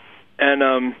stuff,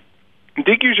 and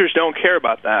Dig users don't care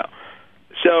about that.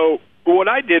 So what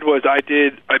I did was I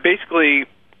basically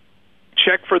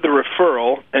check for the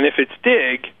referral, and if it's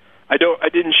Dig, I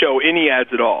didn't show any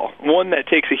ads at all. One, that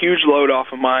takes a huge load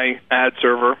off of my ad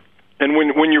server. And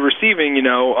when you're receiving,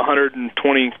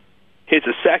 120 hits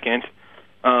a second,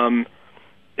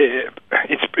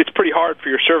 it's pretty hard for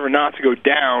your server not to go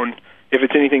down if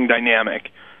it's anything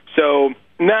dynamic. So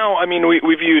now, I mean,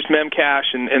 we've used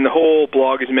Memcache, and the whole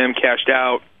blog is Memcached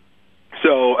out.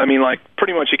 So, I mean, like,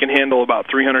 pretty much it can handle about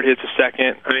 300 hits a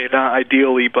second. I mean, not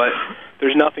ideally, but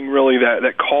there's nothing really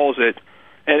that calls it.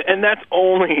 And that's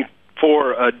only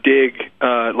for a dig,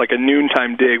 like a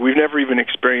noontime dig. We've never even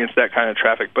experienced that kind of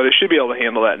traffic, but it should be able to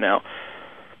handle that now.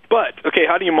 But, okay,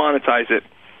 how do you monetize it?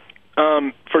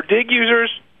 For dig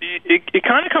users, it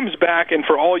kind of comes back, and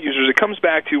for all users, it comes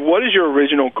back to what is your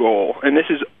original goal? And this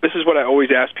is what I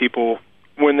always ask people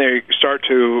when they start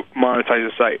to monetize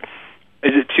a site.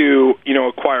 Is it to,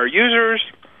 acquire users,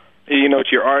 to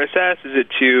your RSS? Is it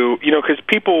to, because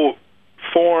people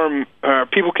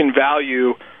can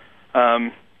value,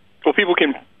 people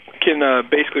can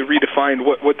basically redefine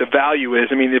what the value is.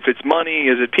 I mean, if it's money,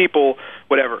 is it people,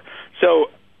 whatever. So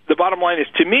the bottom line is,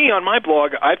 to me, on my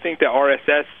blog, I think that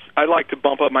RSS, I'd like to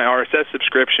bump up my RSS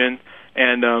subscription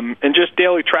and just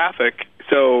daily traffic.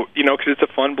 So, because it's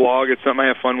a fun blog, it's something I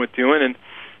have fun with doing, and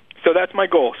so that's my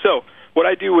goal. So what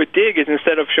I do with Dig is,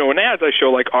 instead of showing ads, I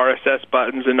show like RSS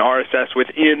buttons and RSS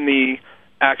within the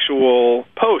actual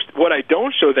post. What I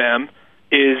don't show them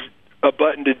is a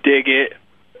button to dig it,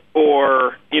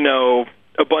 or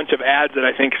a bunch of ads that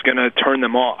I think is going to turn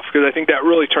them off, because I think that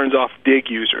really turns off Dig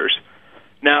users.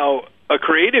 Now, a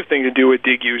creative thing to do with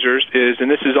Dig users is, and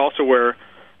this is also where,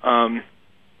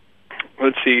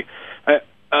 let's see,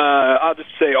 I'll just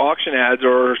say auction ads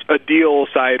or a deal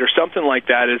site or something like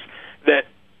that, is that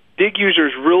Dig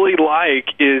users really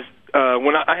like is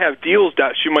when I have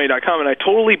deals.shoemoney.com, and I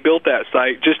totally built that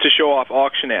site just to show off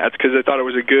auction ads because I thought it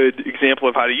was a good example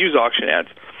of how to use auction ads.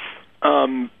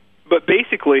 But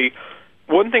basically,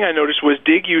 one thing I noticed was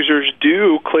Dig users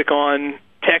do click on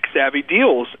tech-savvy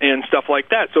deals and stuff like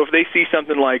that. So if they see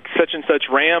something like such and such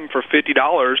RAM for $50,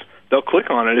 they'll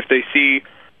click on it. If they see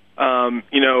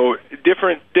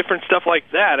different stuff like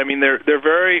that, I mean,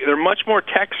 they're much more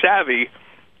tech-savvy,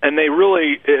 and they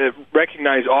really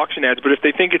recognize auction ads. But if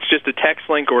they think it's just a text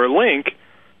link or a link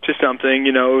to something,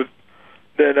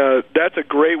 then that's a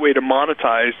great way to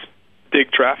monetize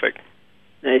Dig traffic.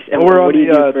 Nice. And what do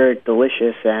you do for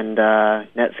Delicious and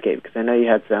Netscape? Because I know you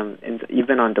had you've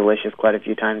been on Delicious quite a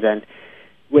few times, and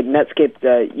with Netscape,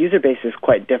 the user base is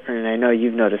quite different, and I know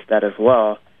you've noticed that as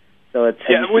well. So it's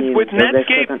with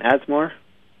Netscape on ads more.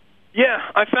 Yeah,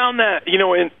 I found that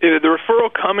in the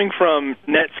referral coming from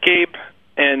Netscape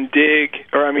and Dig,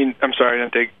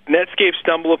 not Dig, Netscape,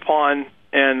 StumbleUpon,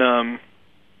 and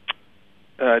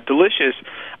Delicious.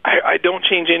 I don't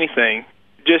change anything.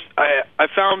 Just I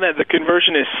found that the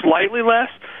conversion is slightly less,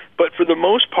 but for the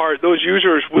most part, those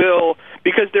users will,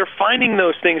 because they're finding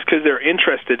those things because they're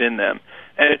interested in them.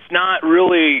 And it's not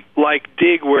really like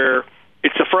Dig where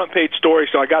it's a front page story,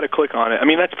 so I got to click on it. I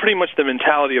mean, that's pretty much the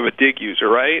mentality of a Dig user,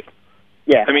 right?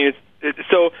 Yeah. I mean,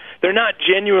 so they're not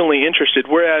genuinely interested,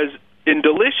 whereas in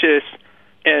Delicious,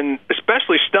 and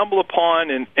especially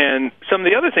StumbleUpon and some of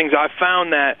the other things, I've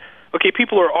found that, okay,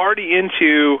 people are already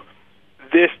into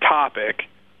this topic.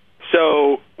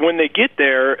 So when they get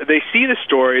there, they see the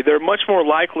story, they're much more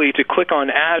likely to click on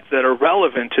ads that are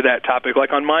relevant to that topic.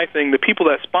 Like on my thing, the people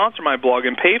that sponsor my blog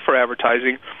and pay for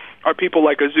advertising are people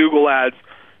like Azoogle Ads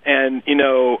and,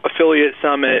 Affiliate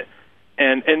Summit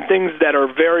and things that are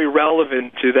very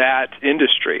relevant to that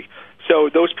industry. So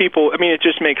those people, I mean, it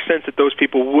just makes sense that those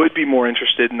people would be more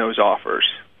interested in those offers.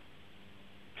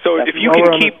 So if you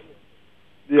can keep...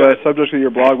 The subject of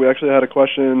your blog, we actually had a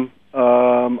question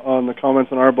on the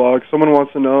comments on our blog. Someone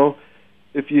wants to know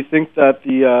if you think that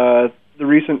the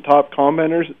recent top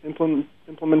commenters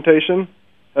implementation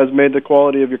has made the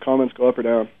quality of your comments go up or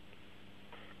down.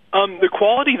 The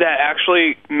quality that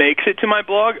actually makes it to my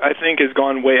blog, I think, has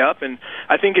gone way up, and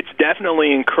I think it's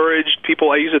definitely encouraged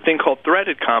people. I use a thing called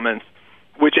threaded comments,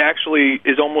 which actually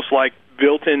is almost like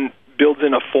builds in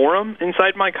a forum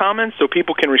inside my comments, so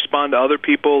people can respond to other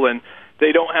people, and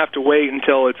they don't have to wait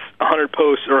until it's 100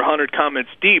 posts or 100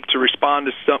 comments deep to respond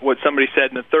to what somebody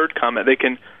said in the third comment. They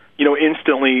can,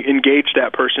 instantly engage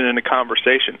that person in a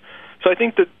conversation. So I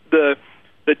think that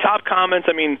the top comments,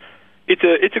 I mean,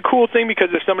 it's a cool thing because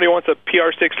if somebody wants a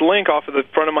PR6 link off of the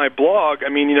front of my blog, I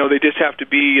mean, they just have to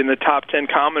be in the top 10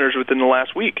 commenters within the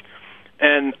last week.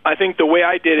 And I think the way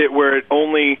I did it, where it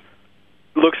only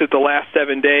looks at the last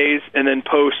 7 days and then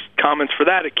posts comments for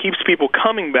that, it keeps people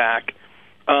coming back.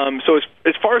 So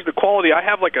as far as the quality, I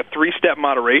have like a 3-step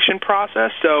moderation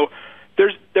process. So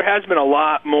there has been a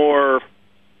lot more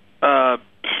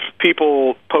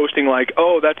people posting like,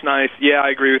 oh, that's nice, yeah, I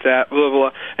agree with that, blah, blah,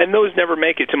 blah. And those never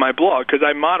make it to my blog because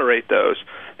I moderate those.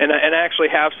 And I actually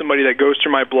have somebody that goes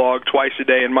through my blog twice a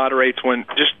day and moderates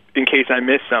just in case I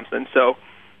miss something. So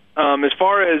as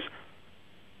far as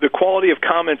the quality of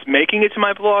comments making it to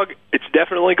my blog, it's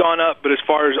definitely gone up. But as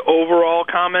far as overall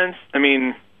comments, I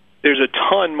mean, there's a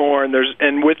ton more, and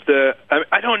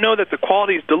I don't know that the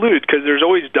quality is diluted because there's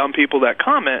always dumb people that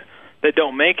comment that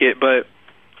don't make it. But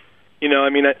I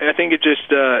mean, I think it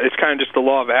just it's kind of just the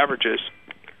law of averages.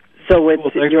 So with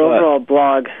your overall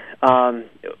blog,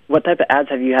 what type of ads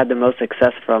have you had the most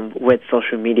success from with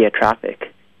social media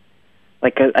traffic?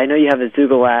 Like, I know you have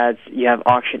Google ads, you have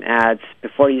auction ads.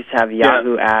 Before you used to have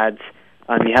Yahoo ads.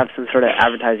 You have some sort of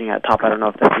advertising at top. I don't know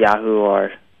if that's Yahoo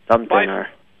or something.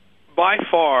 By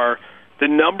far, the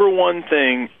number one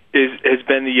thing has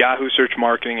been the Yahoo search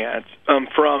marketing ads.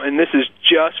 And this is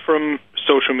just from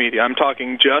social media. I'm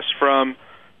talking just from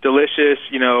Delicious,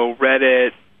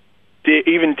 Reddit,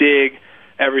 even Dig,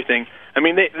 everything. I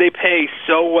mean, they pay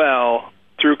so well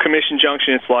through Commission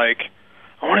Junction. It's like,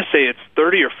 I want to say it's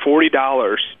 $30 or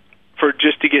 $40 for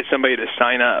just to get somebody to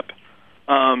sign up.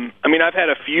 I mean, I've had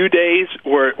a few days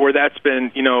where that's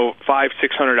been,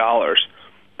 $500-$600.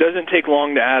 Doesn't take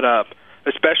long to add up,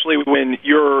 especially when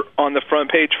you're on the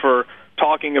front page for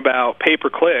talking about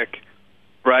pay-per-click,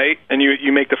 right? And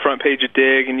you make the front page of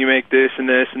Dig, and you make this and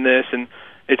this and this, and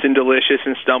it's in Delicious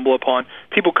and StumbleUpon.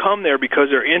 People come there because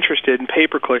they're interested in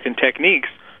pay-per-click and techniques.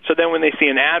 So then when they see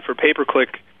an ad for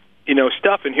pay-per-click,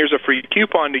 stuff, and here's a free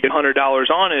coupon to get $100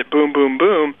 on it, boom, boom,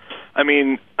 boom. I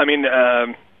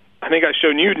think I've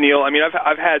shown you, Neil. I mean,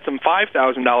 I've had some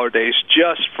 $5,000 days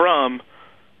just from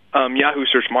Yahoo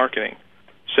search marketing.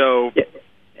 So,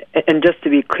 and just to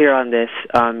be clear on this,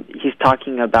 he's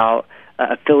talking about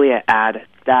an affiliate ad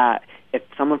that if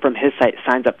someone from his site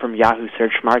signs up from Yahoo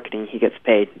search marketing, he gets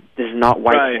paid. This is not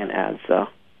white man ads, so.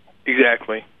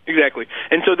 Exactly.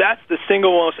 And so that's the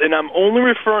single most, and I'm only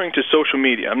referring to social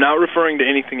media. I'm not referring to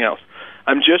anything else.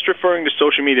 I'm just referring to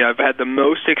social media. I've had the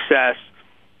most success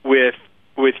with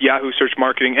Yahoo search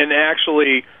marketing, and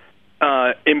actually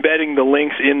embedding the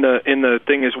links in the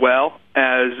thing as well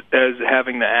as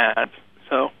having the ads.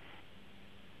 So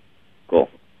cool.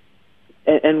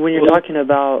 And when you're talking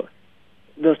about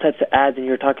those types of ads, and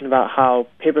you're talking about how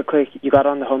pay-per-click, you got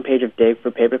on the homepage of Dig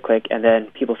for pay-per-click, and then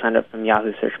people signed up from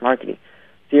Yahoo search marketing.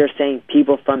 So you're saying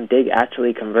people from Dig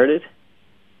actually converted?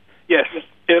 Yes.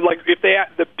 Like if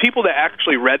the people that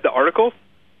actually read the article,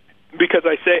 because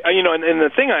I say, and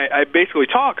the thing I basically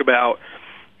talk about,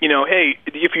 hey,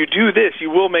 if you do this, you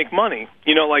will make money.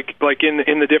 Like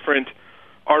in the different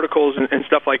articles and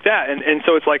stuff like that. And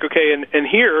so it's like, okay, and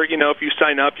here, if you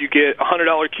sign up, you get a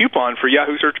 $100 coupon for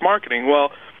Yahoo search marketing.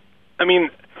 Well, I mean,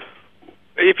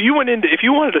 if you wanted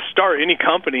to start any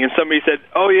company and somebody said,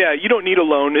 oh yeah, you don't need a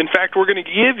loan, in fact, we're going to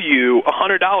give you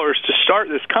 $100 to start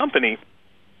this company,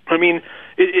 I mean,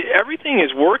 everything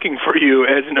is working for you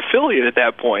as an affiliate at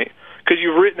that point, because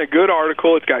you've written a good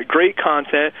article, it's got great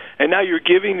content, and now you're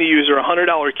giving the user a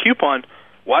 $100 coupon.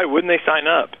 Why wouldn't they sign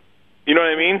up? You know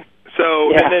what I mean?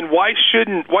 So, yeah. And then why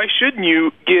shouldn't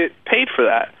you get paid for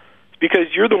that? Because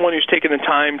you're the one who's taking the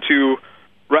time to.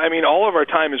 Right, I mean, all of our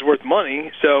time is worth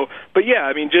money. So, but yeah,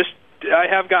 I mean, I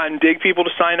have gotten Dig people to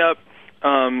sign up.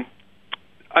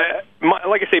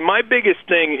 Like I say, my biggest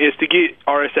thing is to get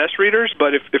RSS readers.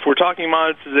 But if we're talking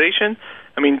monetization,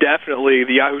 I mean, definitely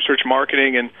the Yahoo search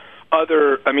marketing and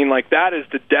other. I mean, like that is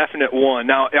the definite one.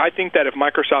 Now, I think that if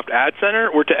Microsoft Ad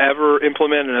Center were to ever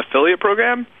implement an affiliate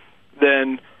program,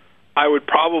 then I would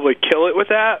probably kill it with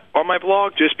that on my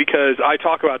blog, just because I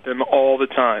talk about them all the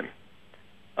time.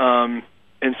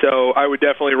 And so I would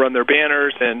definitely run their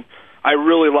banners, and I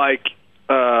really like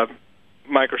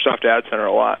Microsoft Ad Center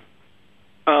a lot.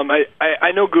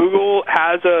 I know Google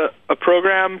has a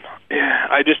program.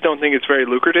 I just don't think it's very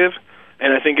lucrative,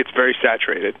 and I think it's very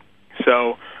saturated.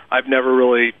 So I've never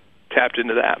really tapped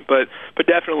into that. But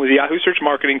definitely the Yahoo search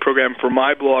marketing program for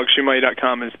my blog,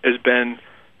 ShoeMoney.com, has been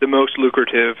the most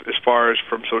lucrative as far as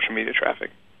from social media traffic.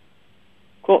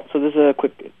 Cool. So this is a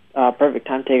quick, perfect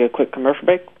time to take a quick commercial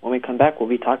break. When we come back, we'll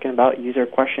be talking about user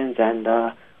questions, and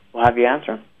we'll have you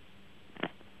answer them.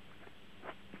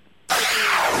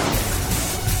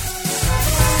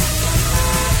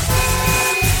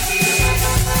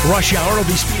 Rush Hour will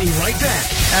be speeding right back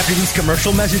after these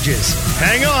commercial messages.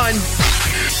 Hang on.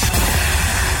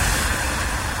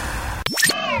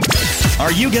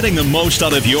 Are you getting the most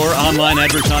out of your online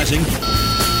advertising?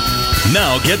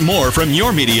 Now get more from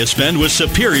your media spend with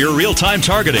superior real-time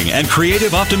targeting and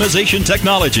creative optimization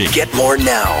technology. Get more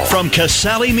now from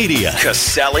Casale Media.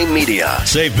 Casale Media.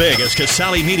 Save big as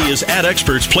Casale Media's ad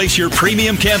experts place your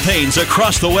premium campaigns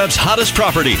across the web's hottest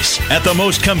properties at the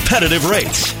most competitive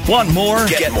rates. Want more?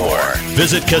 Get more.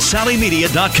 Visit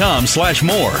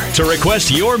CasaleMedia.com/more to request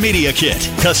your media kit.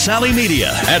 Casale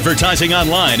Media. Advertising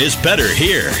online is better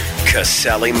here.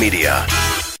 Casale Media.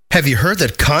 Have you heard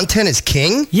that content is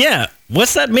king? Yeah.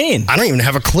 What's that mean? I don't even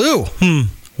have a clue.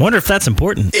 Wonder if that's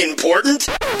important. Important?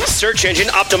 Search engine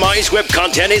optimized web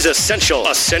content is essential.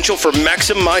 Essential for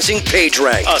maximizing page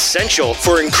rank. Essential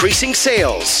for increasing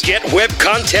sales.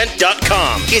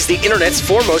 GetWebContent.com is the internet's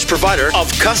foremost provider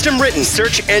of custom written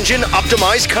search engine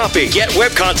optimized copy.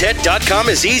 GetWebContent.com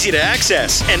is easy to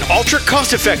access and ultra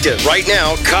cost effective. Right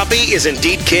now, copy is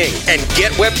indeed king, and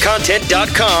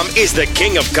GetWebContent.com is the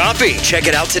king of copy. Check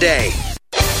it out today.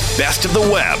 Best of the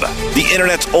Web, the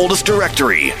internet's oldest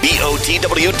directory,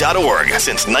 BOTW.org,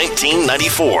 since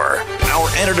 1994. Our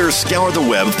editors scour the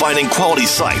web finding quality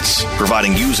sites,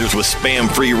 providing users with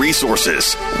spam-free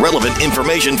resources, relevant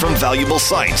information from valuable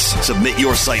sites. Submit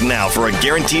your site now for a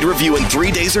guaranteed review in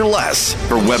 3 days or less.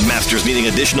 For webmasters needing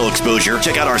additional exposure,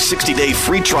 check out our 60-day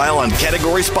free trial on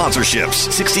category sponsorships,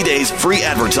 60 days free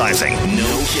advertising.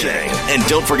 No kidding. And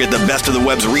don't forget the Best of the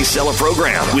Web's reseller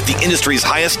program with the industry's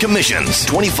highest commissions,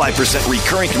 25%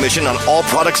 recurring commission on all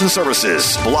products and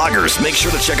services. Bloggers, make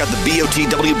sure to check out the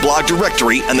BOTW blog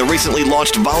directory and the recently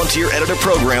launched volunteer editor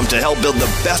program to help build the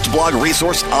best blog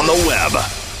resource on the web.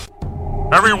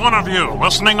 Every one of you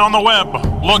listening on the web,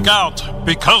 look out,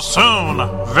 because soon,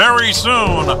 very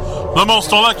soon, the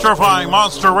most electrifying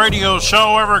monster radio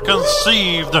show ever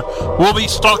conceived will be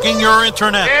stalking your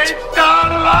internet.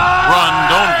 Run,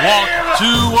 don't walk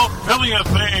to Affiliate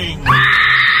Thing.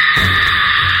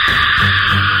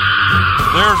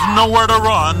 There's nowhere to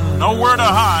run, nowhere to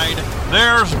hide.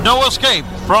 There's no escape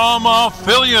from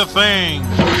Affiliate Thing.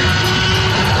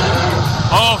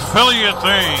 Affiliate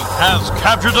Thing has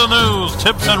captured the news,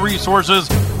 tips, and resources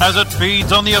as it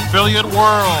feeds on the affiliate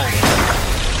world.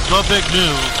 The big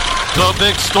news, the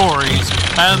big stories,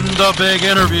 and the big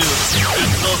interviews.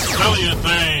 It's Affiliate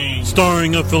Thing.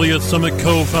 Starring Affiliate Summit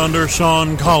co-founder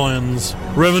Sean Collins,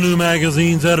 Revenue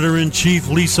Magazine's editor-in-chief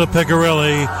Lisa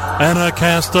Pecorelli, and a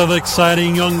cast of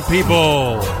exciting young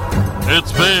people.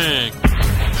 It's big.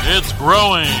 It's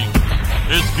growing.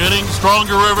 It's getting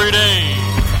stronger every day.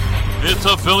 It's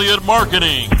affiliate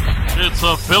marketing. It's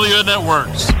affiliate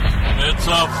networks. It's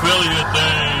Affiliate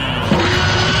Thing.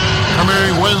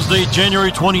 Premiering Wednesday,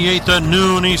 January 28th at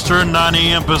noon Eastern, 9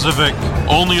 a.m. Pacific.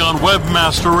 Only on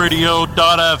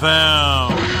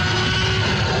WebmasterRadio.fm.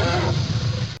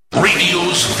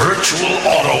 Radio's virtual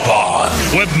Autobahn.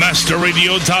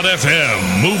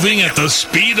 WebmasterRadio.fm. Moving at the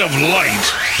speed of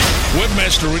light.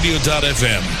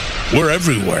 WebmasterRadio.fm. We're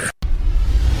everywhere.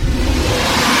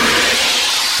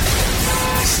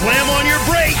 Slam on your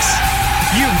brakes.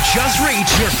 You've just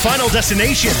reached your final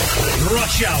destination,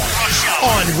 Rush Hour,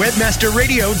 on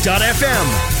WebmasterRadio.fm.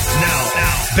 Now,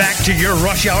 back to your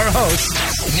Rush Hour hosts,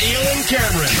 Neil and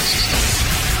Cameron.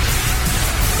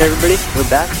 Hey everybody, we're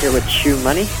back here with Shoe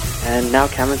Money, and now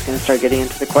Cameron's going to start getting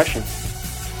into the questions.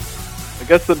 I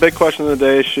guess the big question of the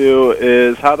day, Shu,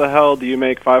 is how the hell do you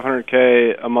make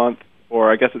 $500K a month, or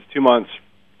I guess it's 2 months,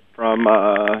 from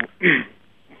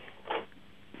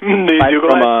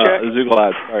Zoogle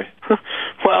Ads, sorry.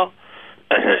 Well,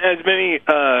 as many,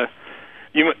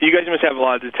 you guys must have a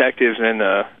lot of detectives and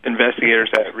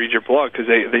investigators that read your blog because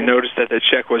they noticed that the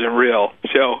check wasn't real.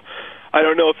 So I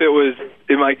don't know if it was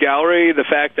in my gallery, the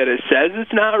fact that it says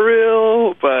it's not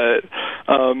real, but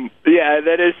yeah,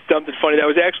 that is something funny. That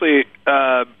was actually,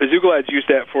 Zoogle Ads used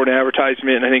that for an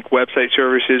advertisement, and I think Website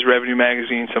Services, Revenue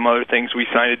Magazine, some other things. We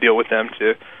signed a deal with them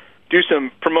to do some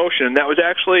promotion. And that was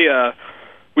actually,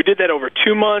 we did that over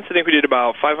 2 months. I think we did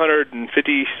about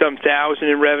 $550,000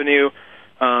 in revenue.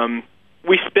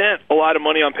 We spent a lot of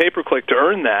money on pay-per-click to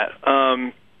earn that.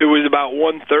 It was about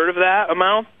 1/3 of that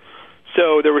amount.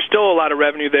 So there was still a lot of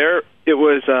revenue there. It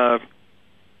was, that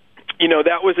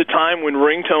was a time when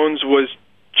ringtones was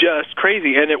just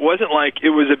crazy, and it wasn't like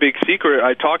it was a big secret.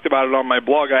 I talked about it on my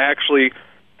blog. I actually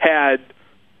had,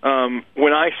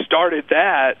 when I started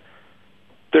that,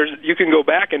 you can go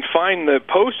back and find the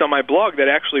posts on my blog that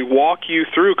actually walk you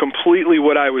through completely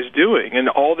what I was doing and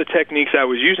all the techniques I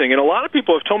was using. And a lot of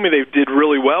people have told me they did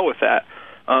really well with that.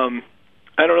 I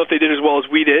don't know if they did as well as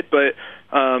we did, but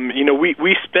we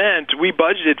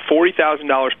budgeted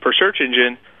 $40,000 per search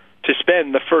engine to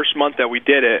spend the first month that we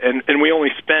did it, and we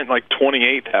only spent like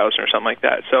 $28,000 or something like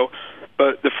that. So,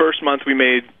 but the first month we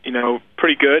made,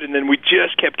 pretty good, and then we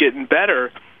just kept getting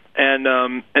better. And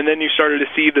then you started to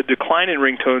see the decline in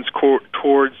ringtones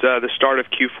towards the start of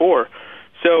Q4.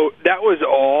 So that was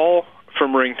all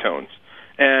from ringtones.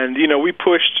 And, we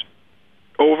pushed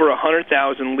over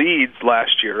 100,000 leads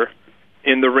last year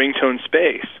in the ringtone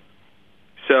space.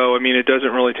 So, it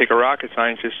doesn't really take a rocket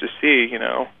scientist to see,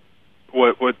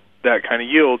 what that kind of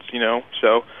yields,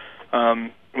 So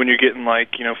when you're getting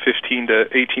like, $15 to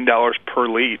 $18 per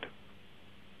lead.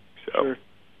 So, sure.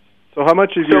 So how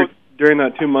much is during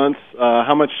that 2 months,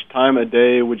 how much time a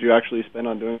day would you actually spend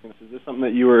on doing this? Is this something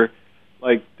that you were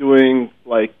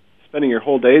spending your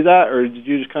whole days at, or did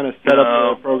you just kind of set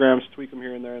up the programs, tweak them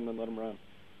here and there, and then let them run?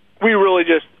 We really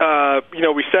just,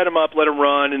 we set them up, let them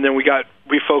run, and then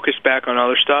we focused back on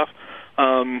other stuff.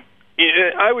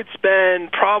 I would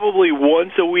spend probably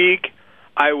once a week.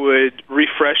 I would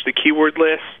refresh the keyword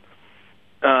list.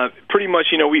 Pretty much,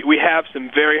 we have some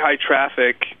very high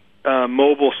traffic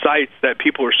mobile sites that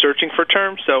people are searching for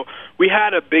terms. So we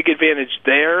had a big advantage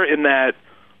there in that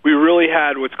we really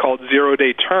had what's called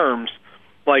zero-day terms.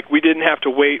 Like, we didn't have to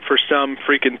wait for some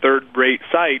freaking third-rate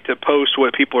site to post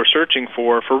what people are searching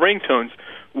for ringtones.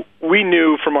 We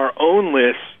knew from our own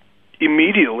lists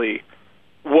immediately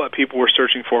what people were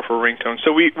searching for ringtones.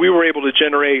 So we were able to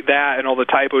generate that and all the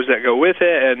typos that go with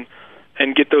it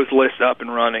and get those lists up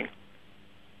and running.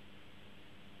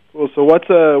 Well, so what's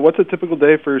a typical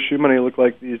day for Shoe Money look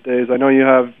like these days? I know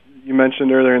you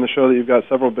mentioned earlier in the show that you've got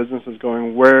several businesses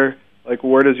going. Where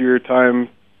does your time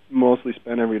mostly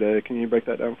spend every day? Can you break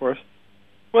that down for us?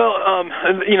 Well,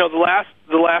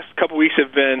 the last couple weeks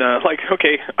have been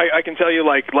I can tell you,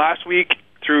 like, last week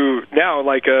through now,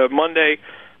 Monday,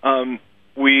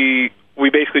 we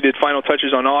basically did final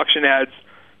touches on auction ads.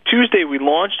 Tuesday we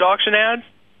launched auction ads,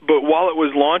 but while it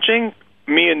was launching,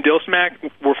 me and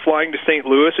Dilsmack were flying to St.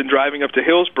 Louis and driving up to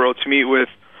Hillsborough to meet with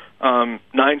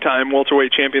 9-time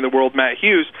welterweight champion of the world Matt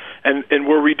Hughes, and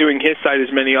we're redoing his site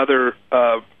as many other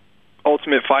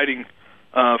Ultimate Fighting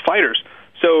fighters.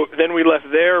 So then we left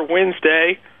there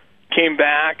Wednesday, came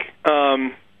back.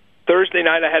 Thursday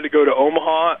night I had to go to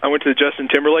Omaha. I went to the Justin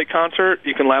Timberlake concert.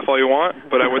 You can laugh all you want,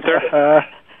 but I went there.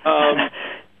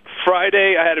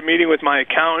 Friday I had a meeting with my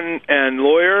accountant and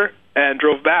lawyer and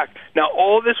drove back. Now,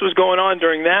 all of this was going on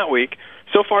during that week.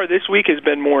 So far this week has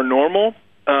been more normal,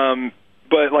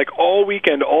 but all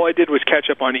weekend all I did was catch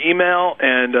up on email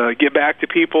and get back to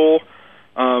people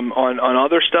on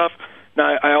other stuff.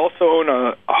 Now, I also own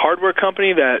a hardware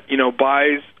company that,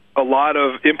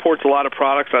 imports a lot of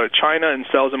products out of China and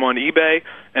sells them on eBay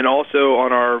and also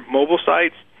on our mobile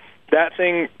sites. That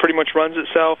thing pretty much runs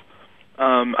itself.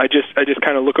 I just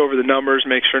kind of look over the numbers,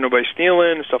 make sure nobody's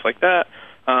stealing and stuff like that.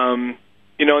 And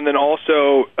then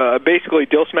also, basically,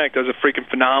 Dilsmack does a freaking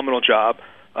phenomenal job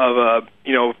of,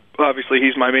 obviously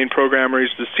he's my main programmer.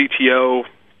 He's the CTO,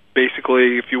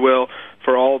 basically, if you will,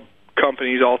 for all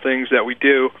companies, all things that we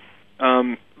do.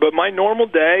 But my normal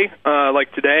day,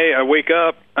 like today, I wake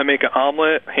up, I make an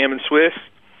omelet, ham and Swiss,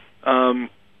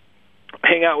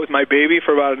 hang out with my baby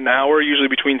for about an hour, usually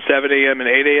between 7 a.m. and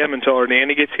 8 a.m. until our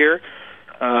nanny gets here.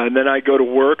 And then I go to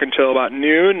work until about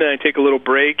noon, then I take a little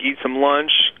break, eat some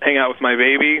lunch, hang out with my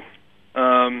baby.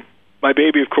 My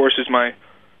baby, of course, is my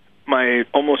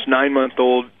almost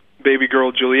 9-month-old baby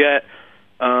girl, Juliet.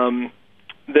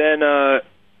 Then,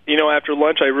 after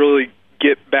lunch, I really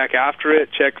get back after it,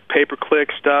 check pay-per-click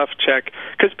stuff,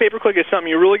 because pay-per-click is something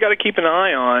you really got to keep an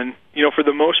eye on, for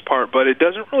the most part, but it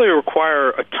doesn't really require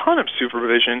a ton of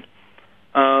supervision.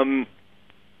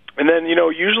 And then,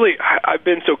 usually I've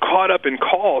been so caught up in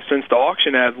calls since the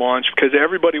auction ad launch because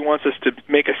everybody wants us to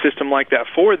make a system like that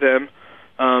for them.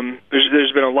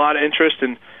 There's been a lot of interest,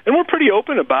 and we're pretty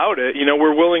open about it.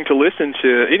 We're willing to listen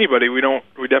to anybody. We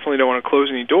definitely don't want to close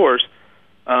any doors.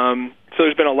 So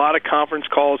there's been a lot of conference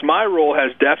calls. My role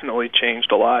has definitely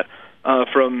changed a lot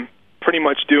from pretty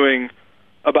much doing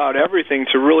about everything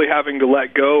to really having to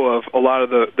let go of a lot of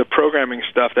the programming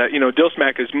stuff that,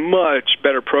 Dilsmack is much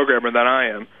better programmer than I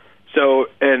am. So,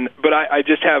 but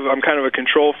I'm kind of a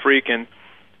control freak, and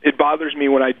it bothers me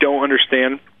when I don't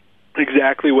understand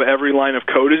exactly what every line of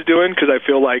code is doing because I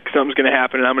feel like something's going to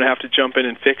happen and I'm going to have to jump in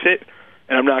and fix it,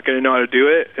 and I'm not going to know how to do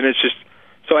it. And it's just,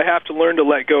 so I have to learn to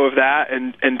let go of that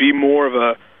and be more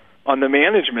of on the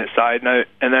management side,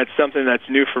 and that's something that's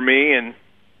new for me. And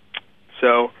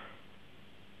so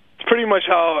it's pretty much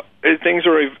how things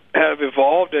have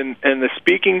evolved, and the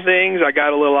speaking things I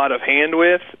got a little out of hand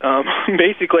with.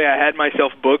 Basically, I had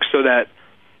myself booked so that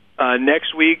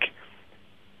next week,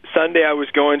 Sunday, I was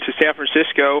going to San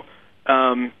Francisco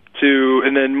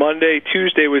and then Monday,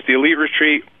 Tuesday was the Elite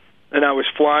Retreat, and I was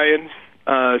flying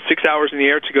 6 hours in the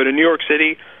air to go to New York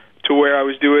City to where I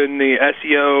was doing the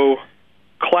SEO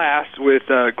class with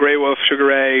Grey Wolf, Sugar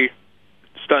Ray,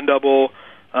 Stunt Double,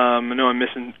 I know I'm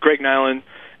missing Greg Nyland,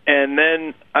 and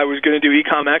then I was going to do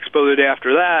Ecom Expo the day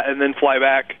after that and then fly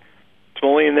back to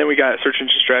Moline, and then we got Search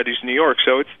Engine Strategies in New York.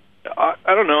 So it's, I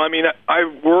don't know, I mean, I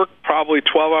work probably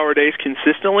 12-hour days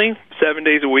consistently, 7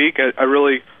 days a week. I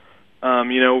really,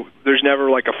 there's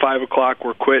never like a 5 o'clock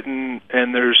we're quitting,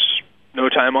 and there's no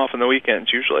time off on the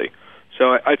weekends usually.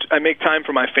 So I make time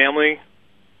for my family,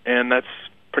 and that's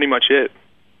pretty much it.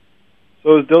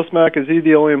 So is Dillsmack, is he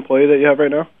the only employee that you have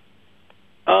right now?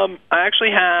 I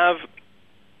actually have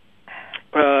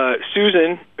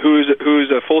Susan,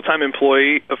 who's a full-time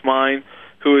employee of mine,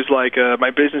 who is like my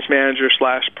business manager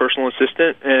 / personal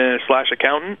assistant /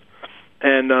 accountant.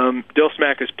 And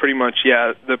Dillsmack is pretty much,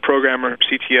 the programmer,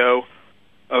 CTO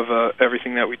of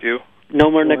everything that we do. No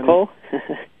more Nicole?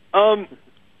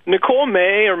 Nicole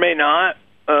may or may not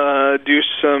do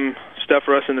some stuff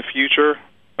for us in the future.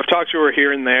 I've talked to her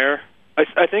here and there.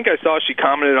 I think I saw she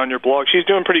commented on your blog. She's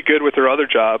doing pretty good with her other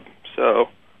job. So,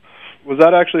 was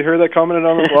that actually her that commented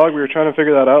on the blog? We were trying to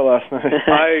figure that out last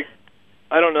night.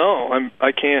 I don't know.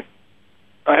 I can't.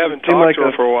 I haven't talked to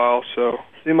her for a while. So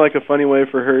seemed like a funny way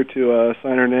for her to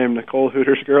sign her name, Nicole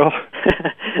Hooters Girl.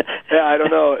 Yeah, I don't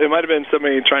know. It might have been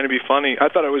somebody trying to be funny. I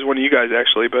thought it was one of you guys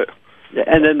actually, but.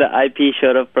 And then the IP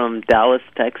showed up from Dallas,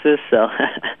 Texas. So.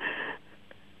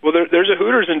 Well, there's a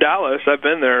Hooters in Dallas. I've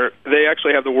been there. They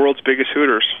actually have the world's biggest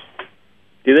Hooters.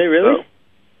 Do they really? So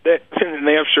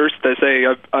they have shirts that say,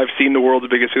 I've seen the world's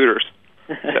biggest Hooters.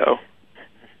 So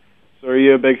are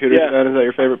you a big Hooters fan? Is that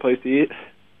your favorite place to eat?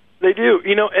 They do.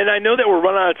 And I know that we're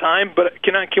running out of time, but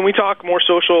can we talk more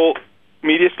social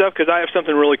media stuff? Because I have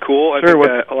something really cool. I think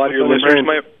a lot of your listeners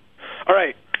might. All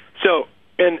right. So,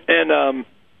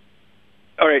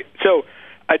 all right. So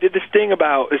I did this thing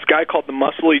about this guy called the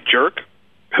Muscly Jerk,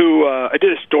 who I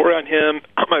did a story on him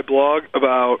on my blog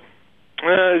about, it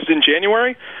was in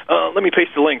January. Let me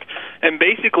paste the link. And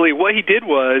basically what he did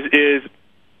is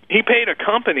he paid a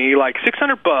company like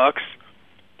 $600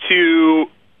 to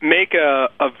make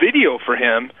a video for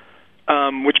him,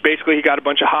 which basically he got a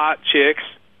bunch of hot chicks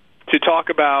to talk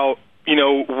about,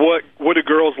 what do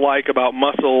girls like about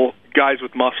guys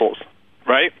with muscles,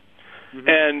 right? Mm-hmm.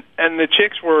 And the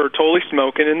chicks were totally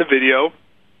smoking in the video.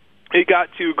 It got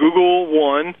to Google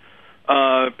One,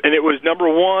 and it was number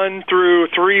 1 through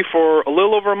 3 for a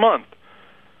little over a month.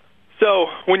 So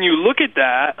when you look at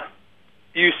that,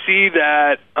 you see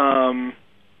that I'm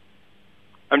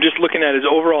just looking at his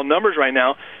overall numbers right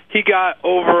now. He got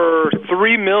over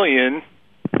 3 million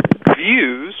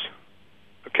views.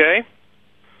 Okay,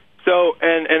 so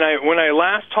and when I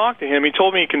last talked to him, he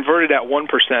told me he converted at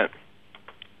 1%.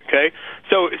 Okay,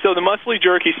 so the Muscly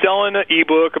Jerk, he's selling an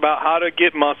ebook about how to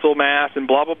get muscle mass and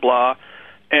blah blah blah,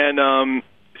 and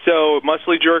so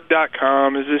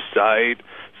musclyjerk.com is his site.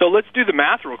 So let's do the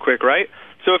math real quick, right?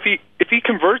 So if he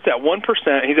converts at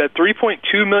 1%, he's at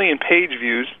 3.2 million page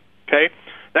views. Okay,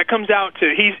 that comes out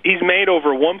to he's made over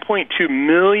 $1.2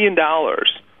 million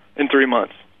in 3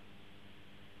 months.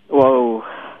 Whoa!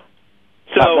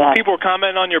 So people were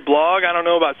commenting on your blog. I don't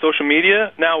know about social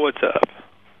media. Now what's up?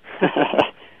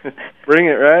 Bring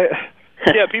it, right?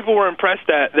 Yeah, people were impressed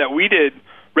that we did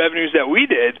revenues that we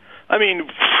did. I mean,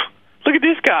 look at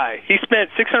this guy. He spent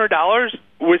 $600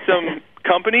 with some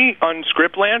company on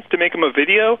Scriptlance to make him a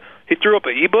video. He threw up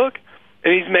an ebook,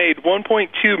 and he's made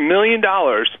 $1.2 million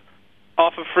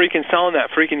off of freaking selling that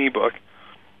freaking ebook.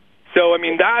 So, I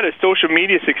mean, that is social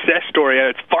media success story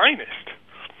at its finest.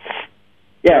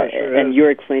 Yeah, and you were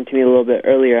explaining to me a little bit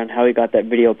earlier on how he got that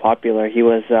video popular. He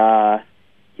was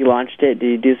he launched it.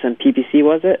 Did he do some PPC?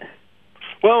 Was it?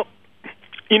 Well,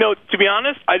 to be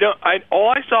honest, all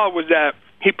I saw was that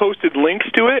he posted links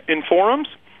to it in forums,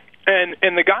 and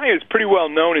the guy is pretty well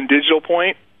known in Digital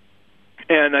Point,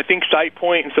 and I think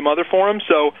SitePoint and some other forums.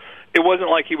 So it wasn't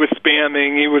like he was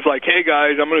spamming. He was like, "Hey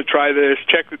guys, I'm going to try this.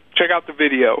 Check out the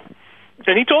video,"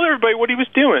 and he told everybody what he was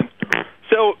doing.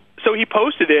 So he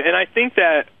posted it, and I think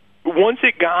that once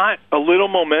it got a little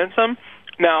momentum,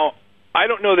 now I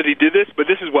don't know that he did this, but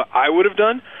this is what I would have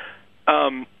done.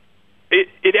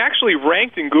 It actually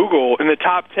ranked in Google in the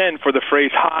top 10 for the phrase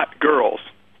hot girls.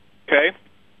 Okay?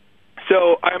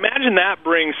 So I imagine that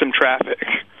brings some traffic.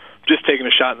 Just taking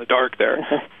a shot in the dark there.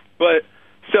 But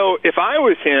so if I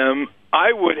was him,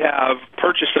 I would have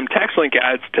purchased some text link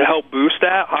ads to help boost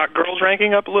that hot girls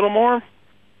ranking up a little more.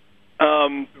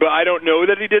 But I don't know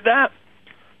that he did that.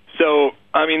 So,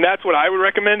 I mean, that's what I would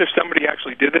recommend. If somebody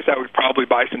actually did this, I would probably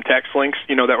buy some text links,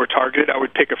 that were targeted. I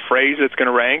would pick a phrase that's going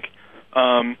to rank.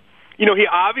 He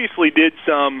obviously did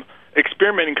some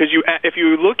experimenting because if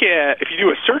you do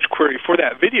a search query for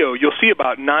that video, you'll see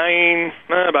about 19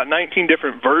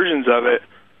 different versions of it.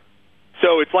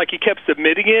 So it's like he kept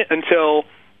submitting it until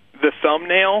the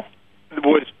thumbnail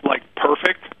was like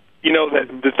perfect. You know, that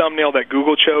the thumbnail that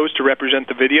Google chose to represent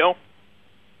the video.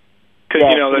 Because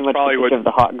that's probably what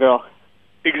the hot girl.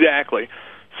 Exactly.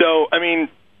 So I mean,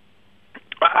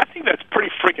 I think that's pretty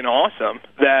freaking awesome.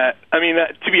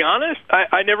 To be honest,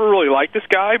 I never really liked this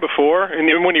guy before, and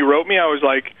even when he wrote me, I was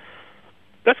like,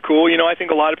 "That's cool." I think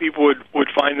a lot of people would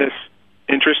find this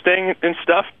interesting and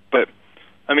stuff. But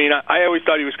I mean, I always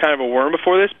thought he was kind of a worm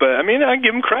before this. But I mean, I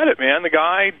give him credit, man. The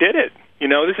guy did it.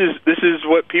 This is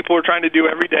what people are trying to do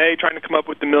every day, trying to come up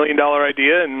with the $1 million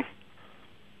idea, and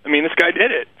I mean, this guy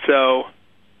did it. So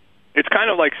it's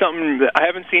kind of like something that I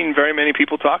haven't seen very many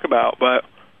people talk about, but.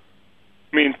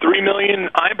 I mean, 3 million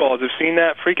eyeballs have seen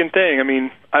that freaking thing. I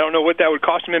mean, I don't know what that would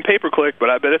cost him in pay-per-click, but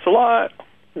I bet it's a lot.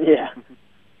 Yeah.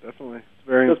 Definitely. It's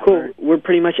very so cool. We're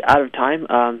pretty much out of time.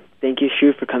 Thank you,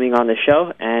 Shu, for coming on the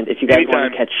show. And if you guys want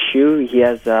to catch Shu, he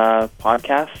has a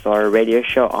podcast or a radio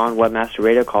show on Webmaster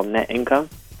Radio called Net Income.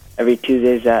 Every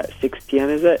Tuesdays at 6 p.m.,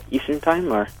 is it? Eastern Time?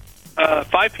 Or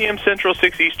 5 p.m. Central,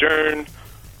 6 Eastern,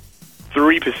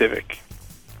 3 Pacific.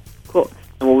 Cool.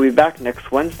 And we'll be back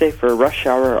next Wednesday for Rush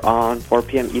Hour on 4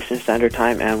 p.m. Eastern Standard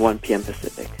Time and 1 p.m.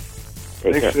 Pacific.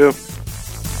 Take care.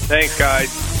 Thanks,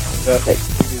 guys.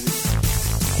 Thanks.